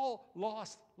we're all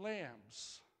lost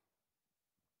lambs.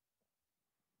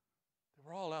 That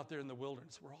We're all out there in the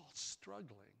wilderness. We're all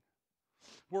struggling.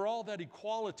 We're all that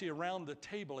equality around the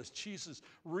table, as Jesus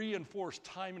reinforced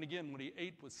time and again when he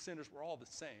ate with sinners. We're all the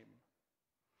same.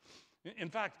 In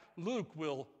fact, Luke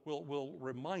will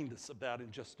remind us of that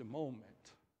in just a moment.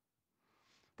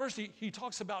 First, he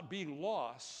talks about being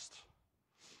lost.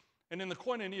 And in the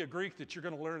Koinonia Greek that you're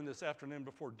going to learn this afternoon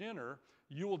before dinner,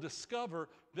 you will discover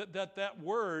that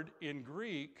word in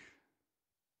Greek,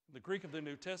 the Greek of the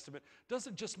New Testament,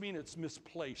 doesn't just mean it's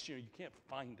misplaced. You can't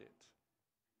find it.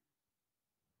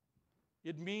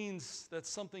 It means that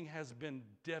something has been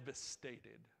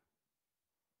devastated.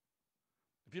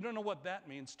 If you don't know what that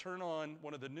means, turn on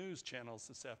one of the news channels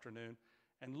this afternoon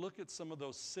and look at some of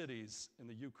those cities in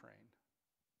the Ukraine.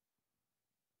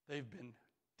 They've been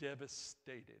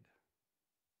devastated,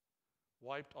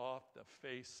 wiped off the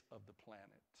face of the planet.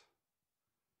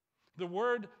 The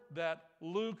word that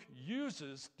Luke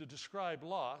uses to describe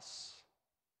loss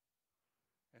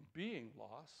and being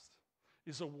lost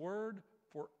is a word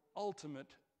for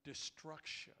ultimate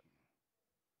destruction.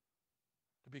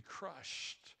 To be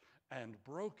crushed and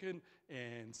broken,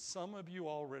 and some of you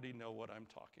already know what I'm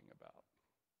talking about.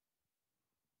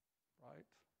 Right?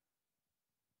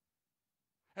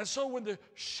 And so when the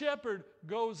shepherd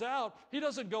goes out, he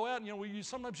doesn't go out,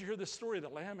 sometimes you hear this story, the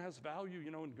lamb has value, and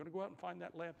you're going to go out and find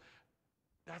that lamb.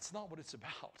 That's not what it's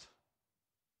about.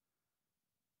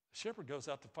 The shepherd goes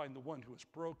out to find the one who is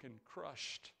broken,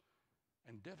 crushed,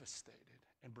 and devastated,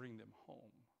 and bring them home.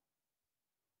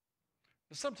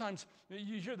 Sometimes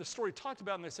you hear the story talked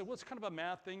about and they say, well, it's kind of a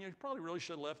math thing. You probably really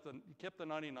should have kept the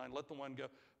 99, let the one go.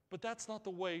 But that's not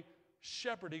the way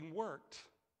shepherding worked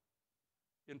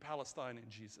in Palestine in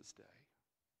Jesus' day.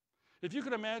 If you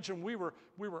can imagine, we were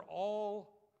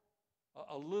all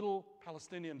a little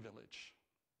Palestinian village.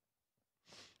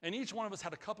 And each one of us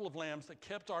had a couple of lambs that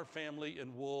kept our family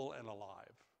in wool and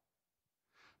alive.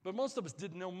 But most of us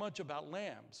didn't know much about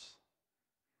lambs.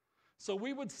 So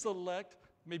we would select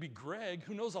maybe Greg,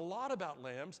 who knows a lot about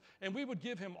lambs, and we would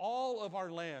give him all of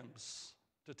our lambs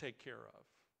to take care of.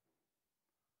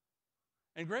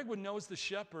 And Greg would know as the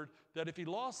shepherd that if he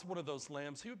lost one of those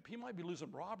lambs, he might be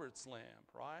losing Robert's lamb,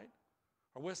 right?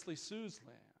 Or Wesley Sue's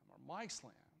lamb, or Mike's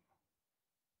lamb.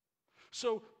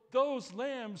 So those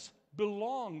lambs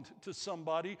belonged to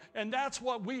somebody, and that's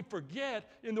what we forget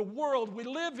in the world we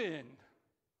live in.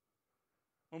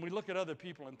 When we look at other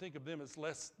people and think of them as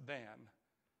less than,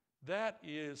 that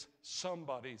is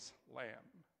somebody's lamb.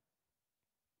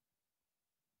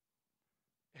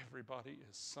 Everybody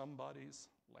is somebody's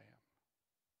lamb.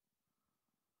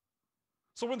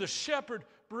 So when the shepherd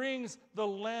brings the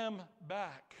lamb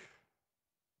back,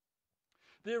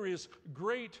 there is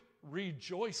great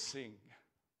rejoicing.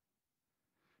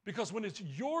 Because when it's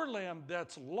your lamb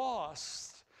that's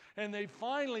lost and they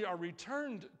finally are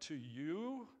returned to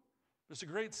you, there's a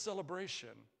great celebration.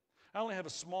 I only have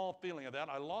a small feeling of that.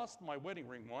 I lost my wedding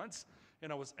ring once,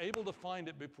 and I was able to find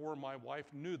it before my wife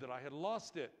knew that I had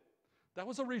lost it. That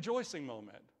was a rejoicing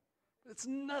moment. It's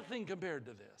nothing compared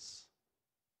to this.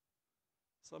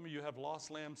 Some of you have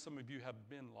lost lambs. Some of you have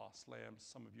been lost lambs.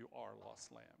 Some of you are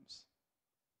lost lambs.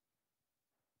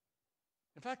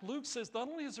 In fact, Luke says not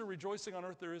only is there rejoicing on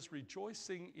earth, there is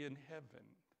rejoicing in heaven.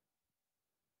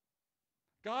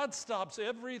 God stops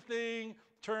everything,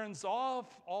 turns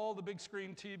off all the big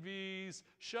screen TVs,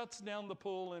 shuts down the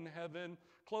pool in heaven,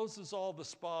 closes all the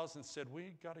spas, and said,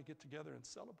 we got to get together and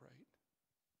celebrate.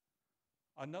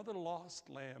 Another lost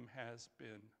lamb has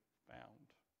been found.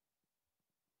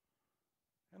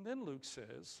 And then Luke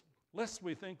says, lest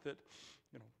we think that,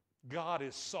 God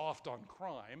is soft on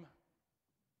crime,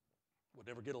 would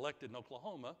never get elected in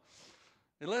Oklahoma,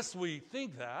 unless we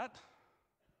think that,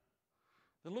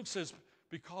 then Luke says,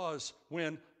 because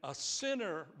when a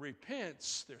sinner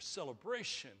repents, there's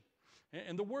celebration.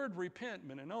 And the word repent,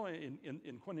 menenoa,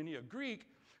 in Koinonia Greek,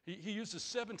 he uses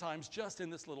 7 times just in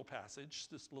this little passage,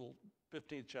 this little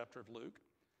 15th chapter of Luke.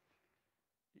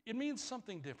 It means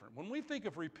something different. When we think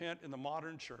of repent in the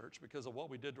modern church, because of what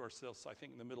we did to ourselves, I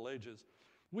think, in the Middle Ages,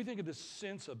 we think of this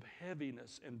sense of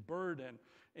heaviness and burden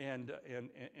and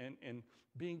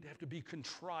have to be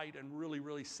contrite and really,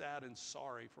 really sad and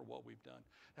sorry for what we've done.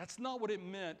 That's not what it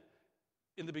meant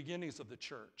in the beginnings of the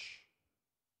church.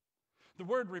 The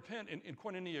word repent in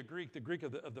Koinonia Greek, the Greek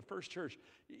of the first church,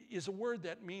 is a word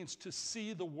that means to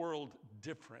see the world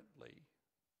differently.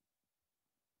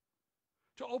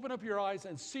 To open up your eyes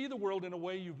and see the world in a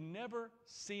way you've never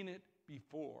seen it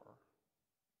before.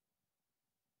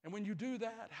 And when you do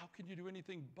that, how can you do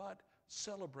anything but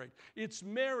celebrate? It's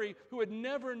Mary, who had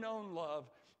never known love,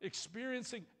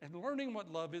 experiencing and learning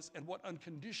what love is and what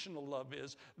unconditional love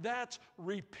is. That's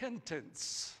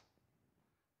repentance.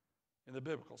 in the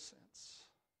biblical sense.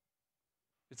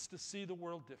 It's to see the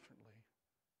world differently,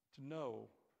 to know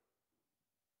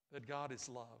that God is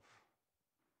love,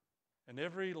 and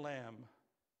every lamb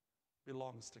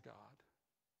belongs to God.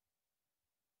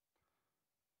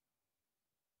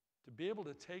 To be able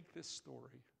to take this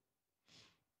story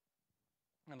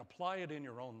and apply it in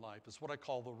your own life is what I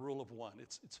call the rule of one.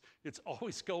 It's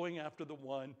always going after the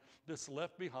one that's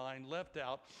left behind, left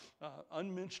out,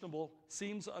 unmentionable,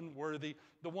 seems unworthy,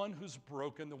 the one who's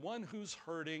broken, the one who's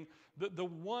hurting, the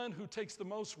one who takes the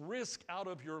most risk out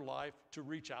of your life to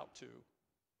reach out to.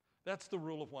 That's the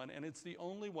rule of one, and it's the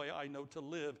only way I know to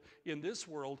live in this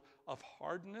world of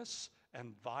hardness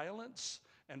and violence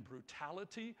and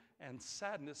brutality and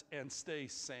sadness and stay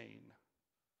sane.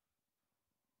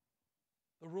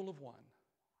 The rule of one.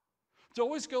 To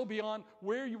always go beyond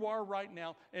where you are right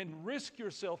now and risk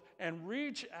yourself and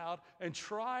reach out and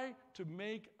try to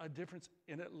make a difference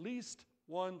in at least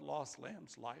one lost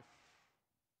lamb's life.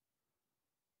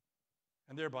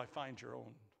 And thereby find your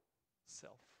own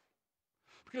self.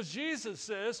 Because Jesus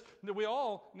says that we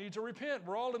all need to repent.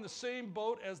 We're all in the same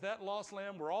boat as that lost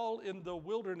lamb. We're all in the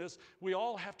wilderness. We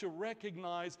all have to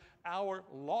recognize our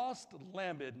lost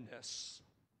lambedness.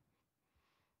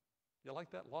 You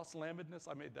like that? Lost lambedness?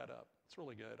 I made that up. It's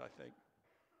really good, I think.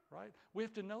 Right? We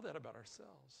have to know that about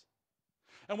ourselves.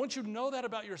 And once you know that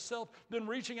about yourself, then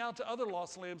reaching out to other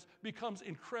lost lambs becomes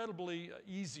incredibly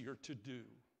easier to do.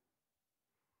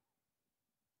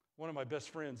 One of my best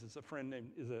friends is a friend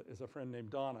named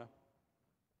Donna.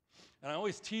 And I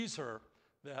always tease her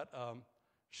that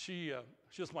she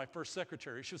was my first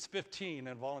secretary. She was 15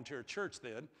 and volunteered at church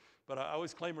then, but I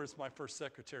always claim her as my first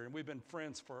secretary. And we've been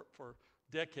friends for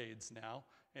decades now,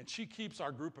 and she keeps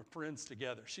our group of friends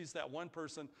together. She's that one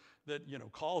person that,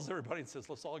 calls everybody and says,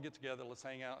 let's all get together, let's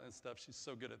hang out and stuff. She's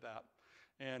so good at that.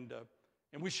 And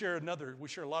we share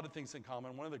a lot of things in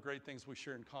common. One of the great things we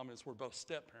share in common is we're both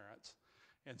step-parents.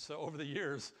 And so over the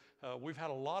years, we've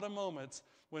had a lot of moments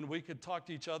when we could talk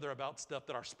to each other about stuff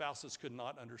that our spouses could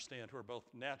not understand, who are both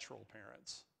natural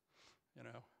parents,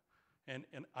 And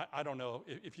I don't know,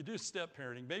 if you do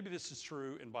step-parenting, maybe this is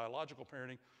true in biological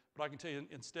parenting, but I can tell you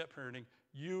in step-parenting,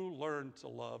 you learn to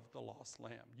love the lost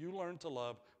lamb. You learn to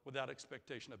love without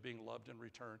expectation of being loved in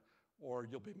return, or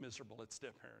you'll be miserable at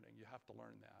step-parenting. You have to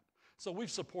learn that. So we've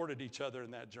supported each other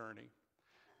in that journey.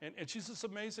 And she's this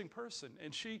amazing person.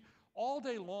 And she, all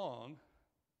day long,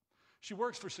 she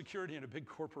works for security in a big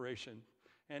corporation.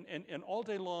 And all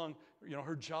day long,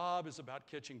 her job is about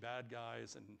catching bad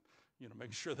guys and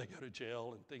making sure they go to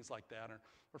jail and things like that.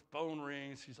 Her phone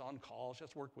rings, she's on call, she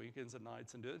has to work weekends and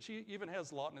nights and do it. She even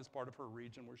has Lawton as part of her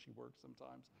region where she works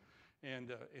sometimes.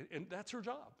 And that's her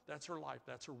job, that's her life,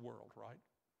 that's her world, right?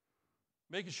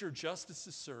 Making sure justice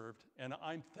is served, and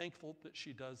I'm thankful that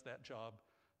she does that job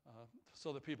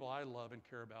so that people I love and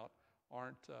care about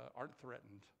aren't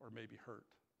threatened or maybe hurt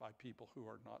by people who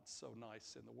are not so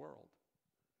nice in the world.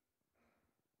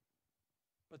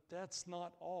 But that's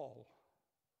not all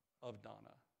of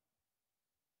Donna.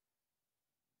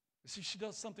 You see, she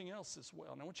does something else as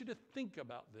well. And I want you to think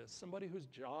about this. Somebody whose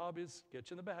job is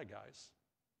catching the bad guys,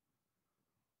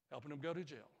 helping them go to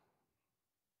jail.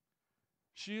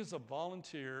 She is a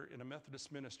volunteer in a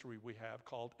Methodist ministry we have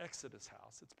called Exodus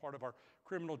House. It's part of our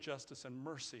criminal justice and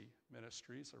mercy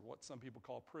ministries, or what some people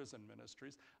call prison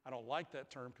ministries. I don't like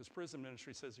that term because prison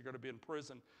ministry says you're going to be in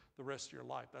prison the rest of your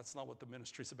life. That's not what the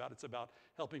ministry is about. It's about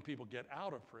helping people get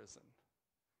out of prison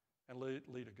and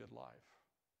lead a good life.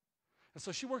 And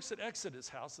so she works at Exodus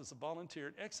House as a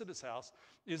volunteer. Exodus House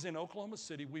is in Oklahoma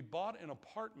City. We bought an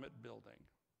apartment building.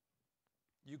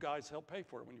 You guys help pay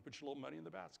for it when you put your little money in the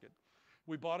basket.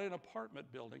 We bought an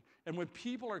apartment building. And when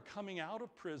people are coming out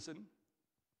of prison,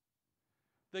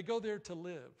 they go there to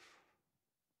live.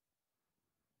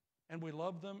 And we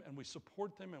love them, and we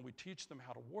support them, and we teach them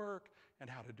how to work and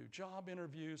how to do job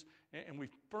interviews. And we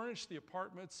furnish the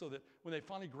apartments so that when they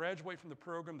finally graduate from the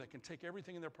program, they can take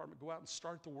everything in their apartment, go out and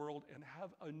start the world, and have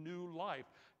a new life,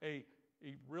 a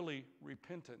really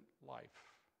repentant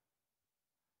life.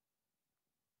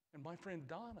 And my friend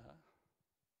Donna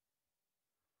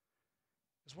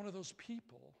is one of those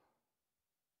people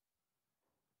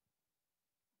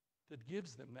that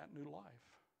gives them that new life.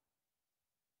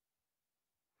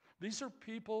 These are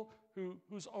people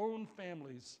whose own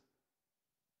families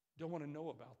don't want to know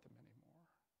about them anymore,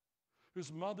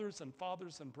 whose mothers and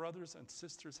fathers and brothers and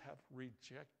sisters have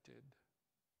rejected.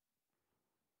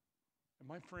 And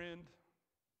my friend,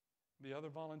 the other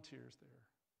volunteers there,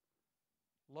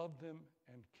 love them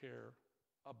and care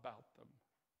about them.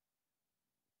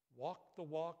 Walk the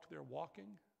walk they're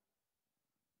walking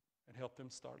and help them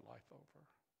start life over.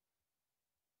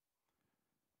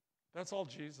 That's all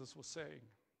Jesus was saying.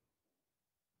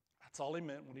 That's all he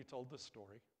meant when he told this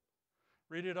story.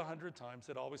 Read it 100 times,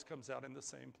 it always comes out in the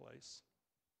same place.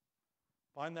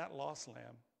 Find that lost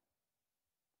lamb.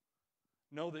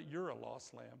 Know that you're a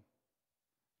lost lamb,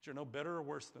 that you're no better or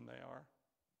worse than they are.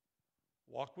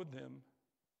 Walk with them,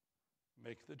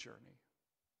 make the journey.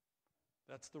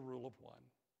 That's the rule of one.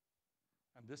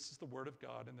 And this is the word of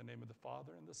God in the name of the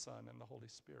Father and the Son and the Holy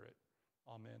Spirit.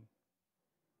 Amen.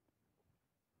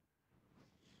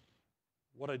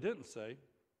 What I didn't say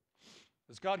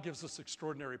is God gives us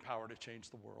extraordinary power to change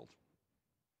the world.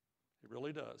 He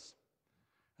really does.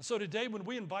 And so today, when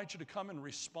we invite you to come and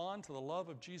respond to the love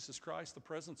of Jesus Christ, the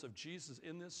presence of Jesus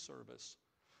in this service,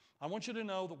 I want you to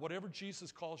know that whatever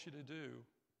Jesus calls you to do,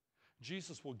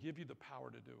 Jesus will give you the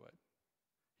power to do it.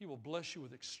 He will bless you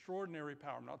with extraordinary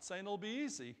power. I'm not saying it'll be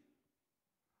easy,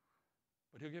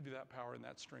 but he'll give you that power and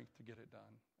that strength to get it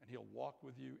done. And he'll walk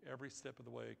with you every step of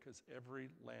the way, because every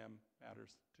lamb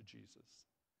matters to Jesus.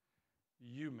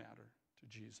 You matter to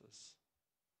Jesus.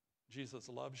 Jesus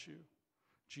loves you.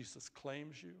 Jesus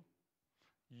claims you.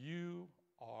 You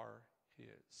are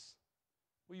his.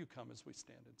 Will you come as we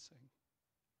stand and sing?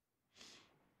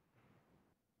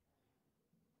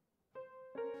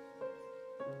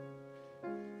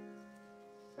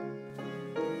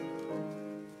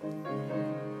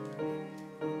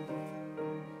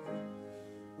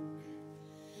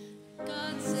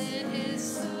 God sent his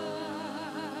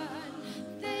son,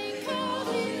 they called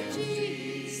him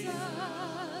Jesus.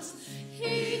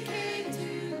 He came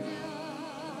to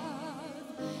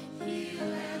love, heal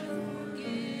and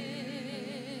forgive.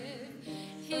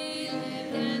 He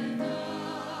lived and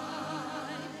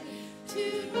died to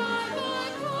buy my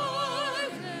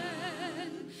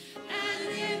pardon. An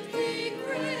empty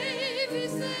grave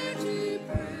is there to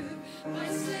prove my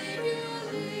Savior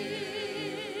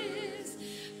lives.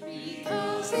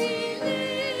 Because he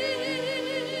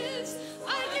lives, I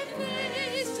can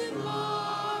face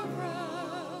tomorrow.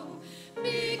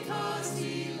 Because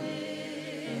he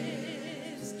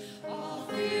lives, all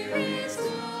fear is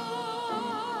gone.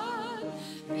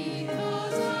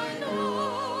 Because I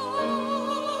know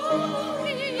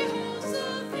he holds the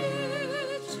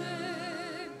future,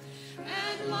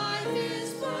 and life is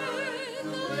worth the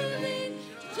living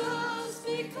just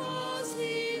because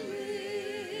he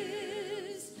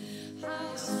lives.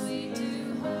 How sweet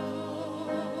to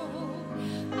hope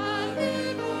a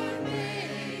newborn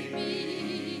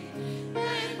baby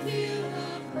and feel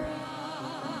the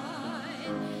pride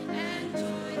and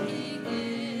joy he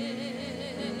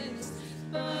gives.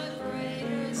 But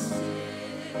greater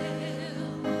still,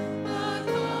 the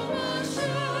calm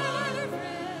assurance,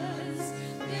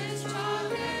 this child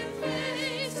can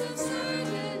face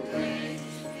uncertain days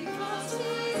because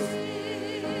he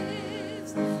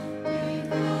lives.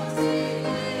 Because he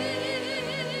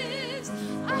lives,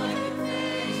 I can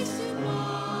face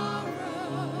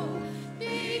tomorrow.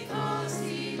 Because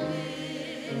he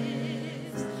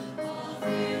lives, all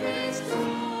fear is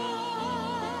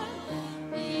gone.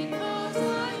 Because I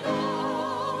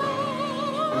know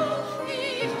he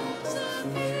holds the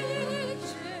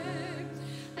future,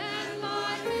 and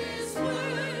life is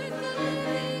worth the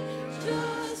living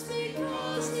just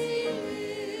because he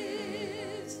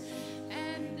lives.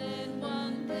 And then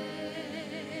one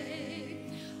day,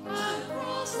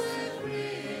 across that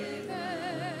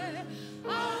river,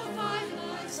 I'll find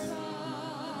life's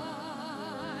fight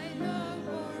no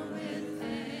more with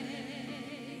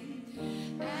pain.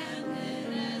 And then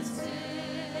as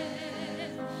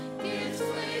death gives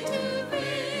way to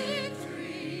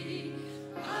victory,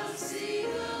 I'll see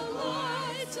the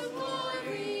lights of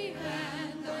glory,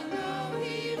 and I know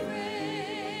he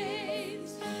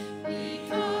reigns.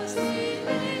 Because he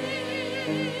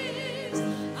lives,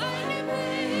 I can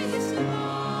face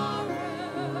tomorrow.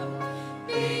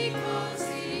 Because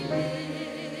he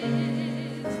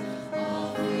lives,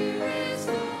 all fear is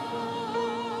gone.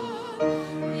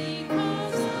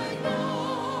 Because I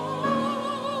know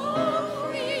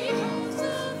he holds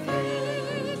the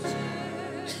future,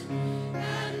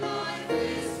 and life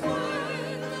is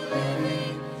worth the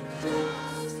living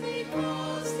just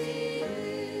because he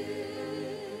lives.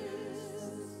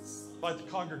 I'd like the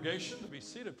congregation to be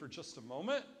seated for just a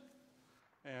moment.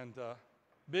 And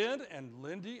Ben and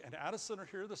Lindy and Addison are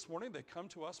here this morning. They come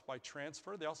to us by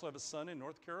transfer. They also have a son in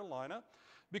North Carolina.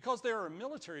 Because they are a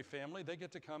military family, they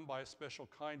get to come by a special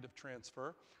kind of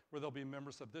transfer where they'll be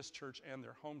members of this church and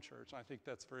their home church. And I think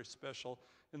that's very special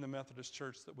in the Methodist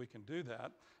Church that we can do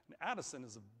that. And Addison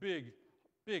is a big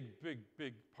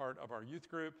part of our youth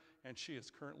group, and she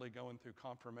is currently going through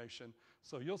confirmation.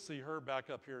 So you'll see her back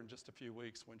up here in just a few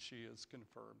weeks when she is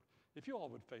confirmed. If you all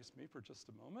would face me for just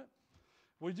a moment.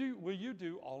 Will you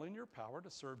do all in your power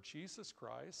to serve Jesus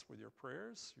Christ with your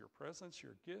prayers, your presence,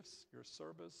 your gifts, your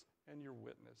service, and your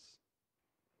witness?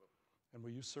 And will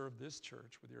you serve this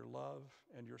church with your love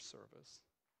and your service?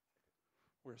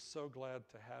 We're so glad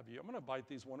to have you. I'm going to invite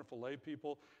these wonderful lay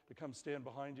people to come stand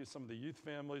behind you. Some of the youth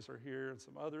families are here and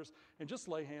some others. And just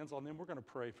lay hands on them. We're going to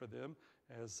pray for them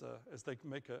as they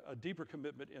make a deeper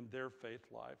commitment in their faith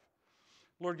life.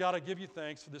 Lord God, I give you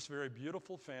thanks for this very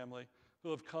beautiful family who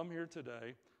have come here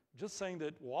today, just saying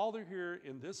that while they're here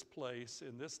in this place,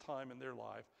 in this time in their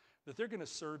life, that they're going to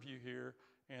serve you here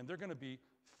and they're going to be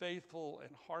faithful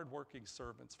and hardworking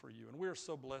servants for you. And we are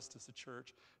so blessed as a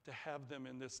church to have them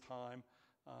in this time.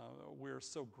 We're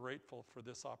so grateful for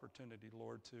this opportunity,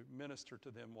 Lord, to minister to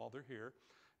them while they're here.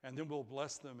 And then we'll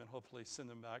bless them and hopefully send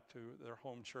them back to their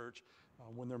home church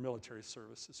when their military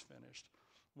service is finished.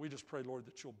 We just pray, Lord,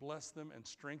 that you'll bless them and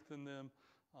strengthen them,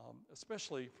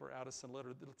 especially for Addison. Let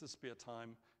this be a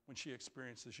time when she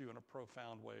experiences you in a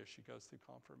profound way as she goes through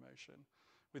confirmation.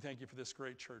 We thank you for this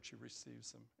great church who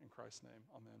receives them. In Christ's name,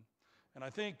 amen. And I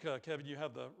think, Kevin, you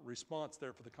have the response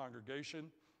there for the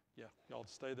congregation. Yeah, y'all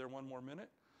stay there one more minute.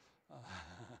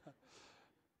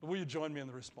 But will you join me in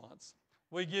the response?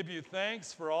 We give you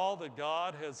thanks for all that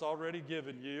God has already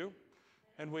given you,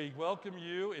 and we welcome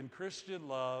you in Christian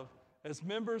love as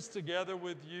members together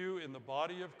with you in the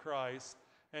body of Christ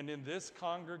and in this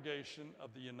congregation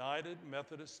of the United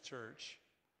Methodist Church.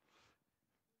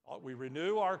 We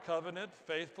renew our covenant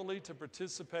faithfully to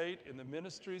participate in the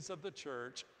ministries of the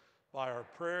church by our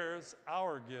prayers,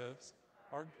 our gifts,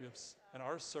 and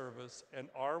our service and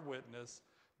our witness,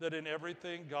 that in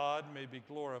everything God may be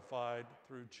glorified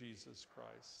through Jesus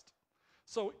Christ.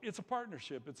 So it's a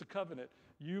partnership, it's a covenant.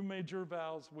 You made your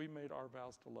vows, we made our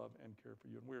vows to love and care for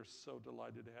you, and we're so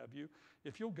delighted to have you.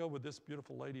 If you'll go with this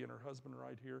beautiful lady and her husband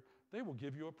right here, they will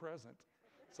give you a present.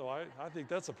 So I think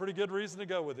that's a pretty good reason to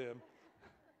go with him.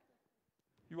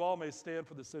 You all may stand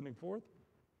for the sending forth.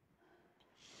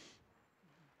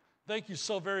 Thank you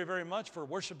so very, very much for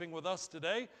worshiping with us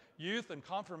today. Youth and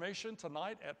confirmation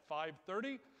tonight at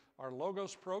 5:30. Our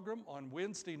Logos program on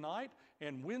Wednesday night.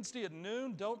 And Wednesday at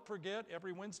noon, don't forget,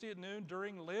 every Wednesday at noon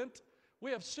during Lent,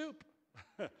 we have soup.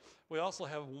 We also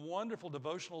have wonderful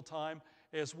devotional time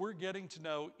as we're getting to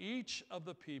know each of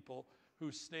the people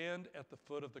who stand at the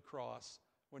foot of the cross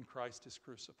when Christ is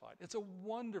crucified. It's a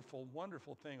wonderful,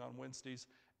 wonderful thing on Wednesdays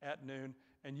at noon,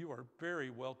 and you are very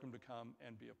welcome to come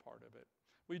and be a part of it.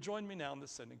 Will you join me now in the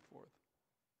sending forth?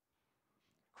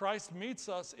 Christ meets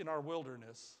us in our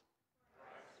wilderness.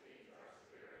 Christ feeds our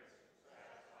spirits and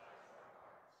satisfies our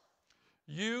hearts.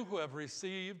 You who have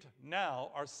received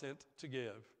now are sent to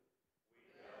give.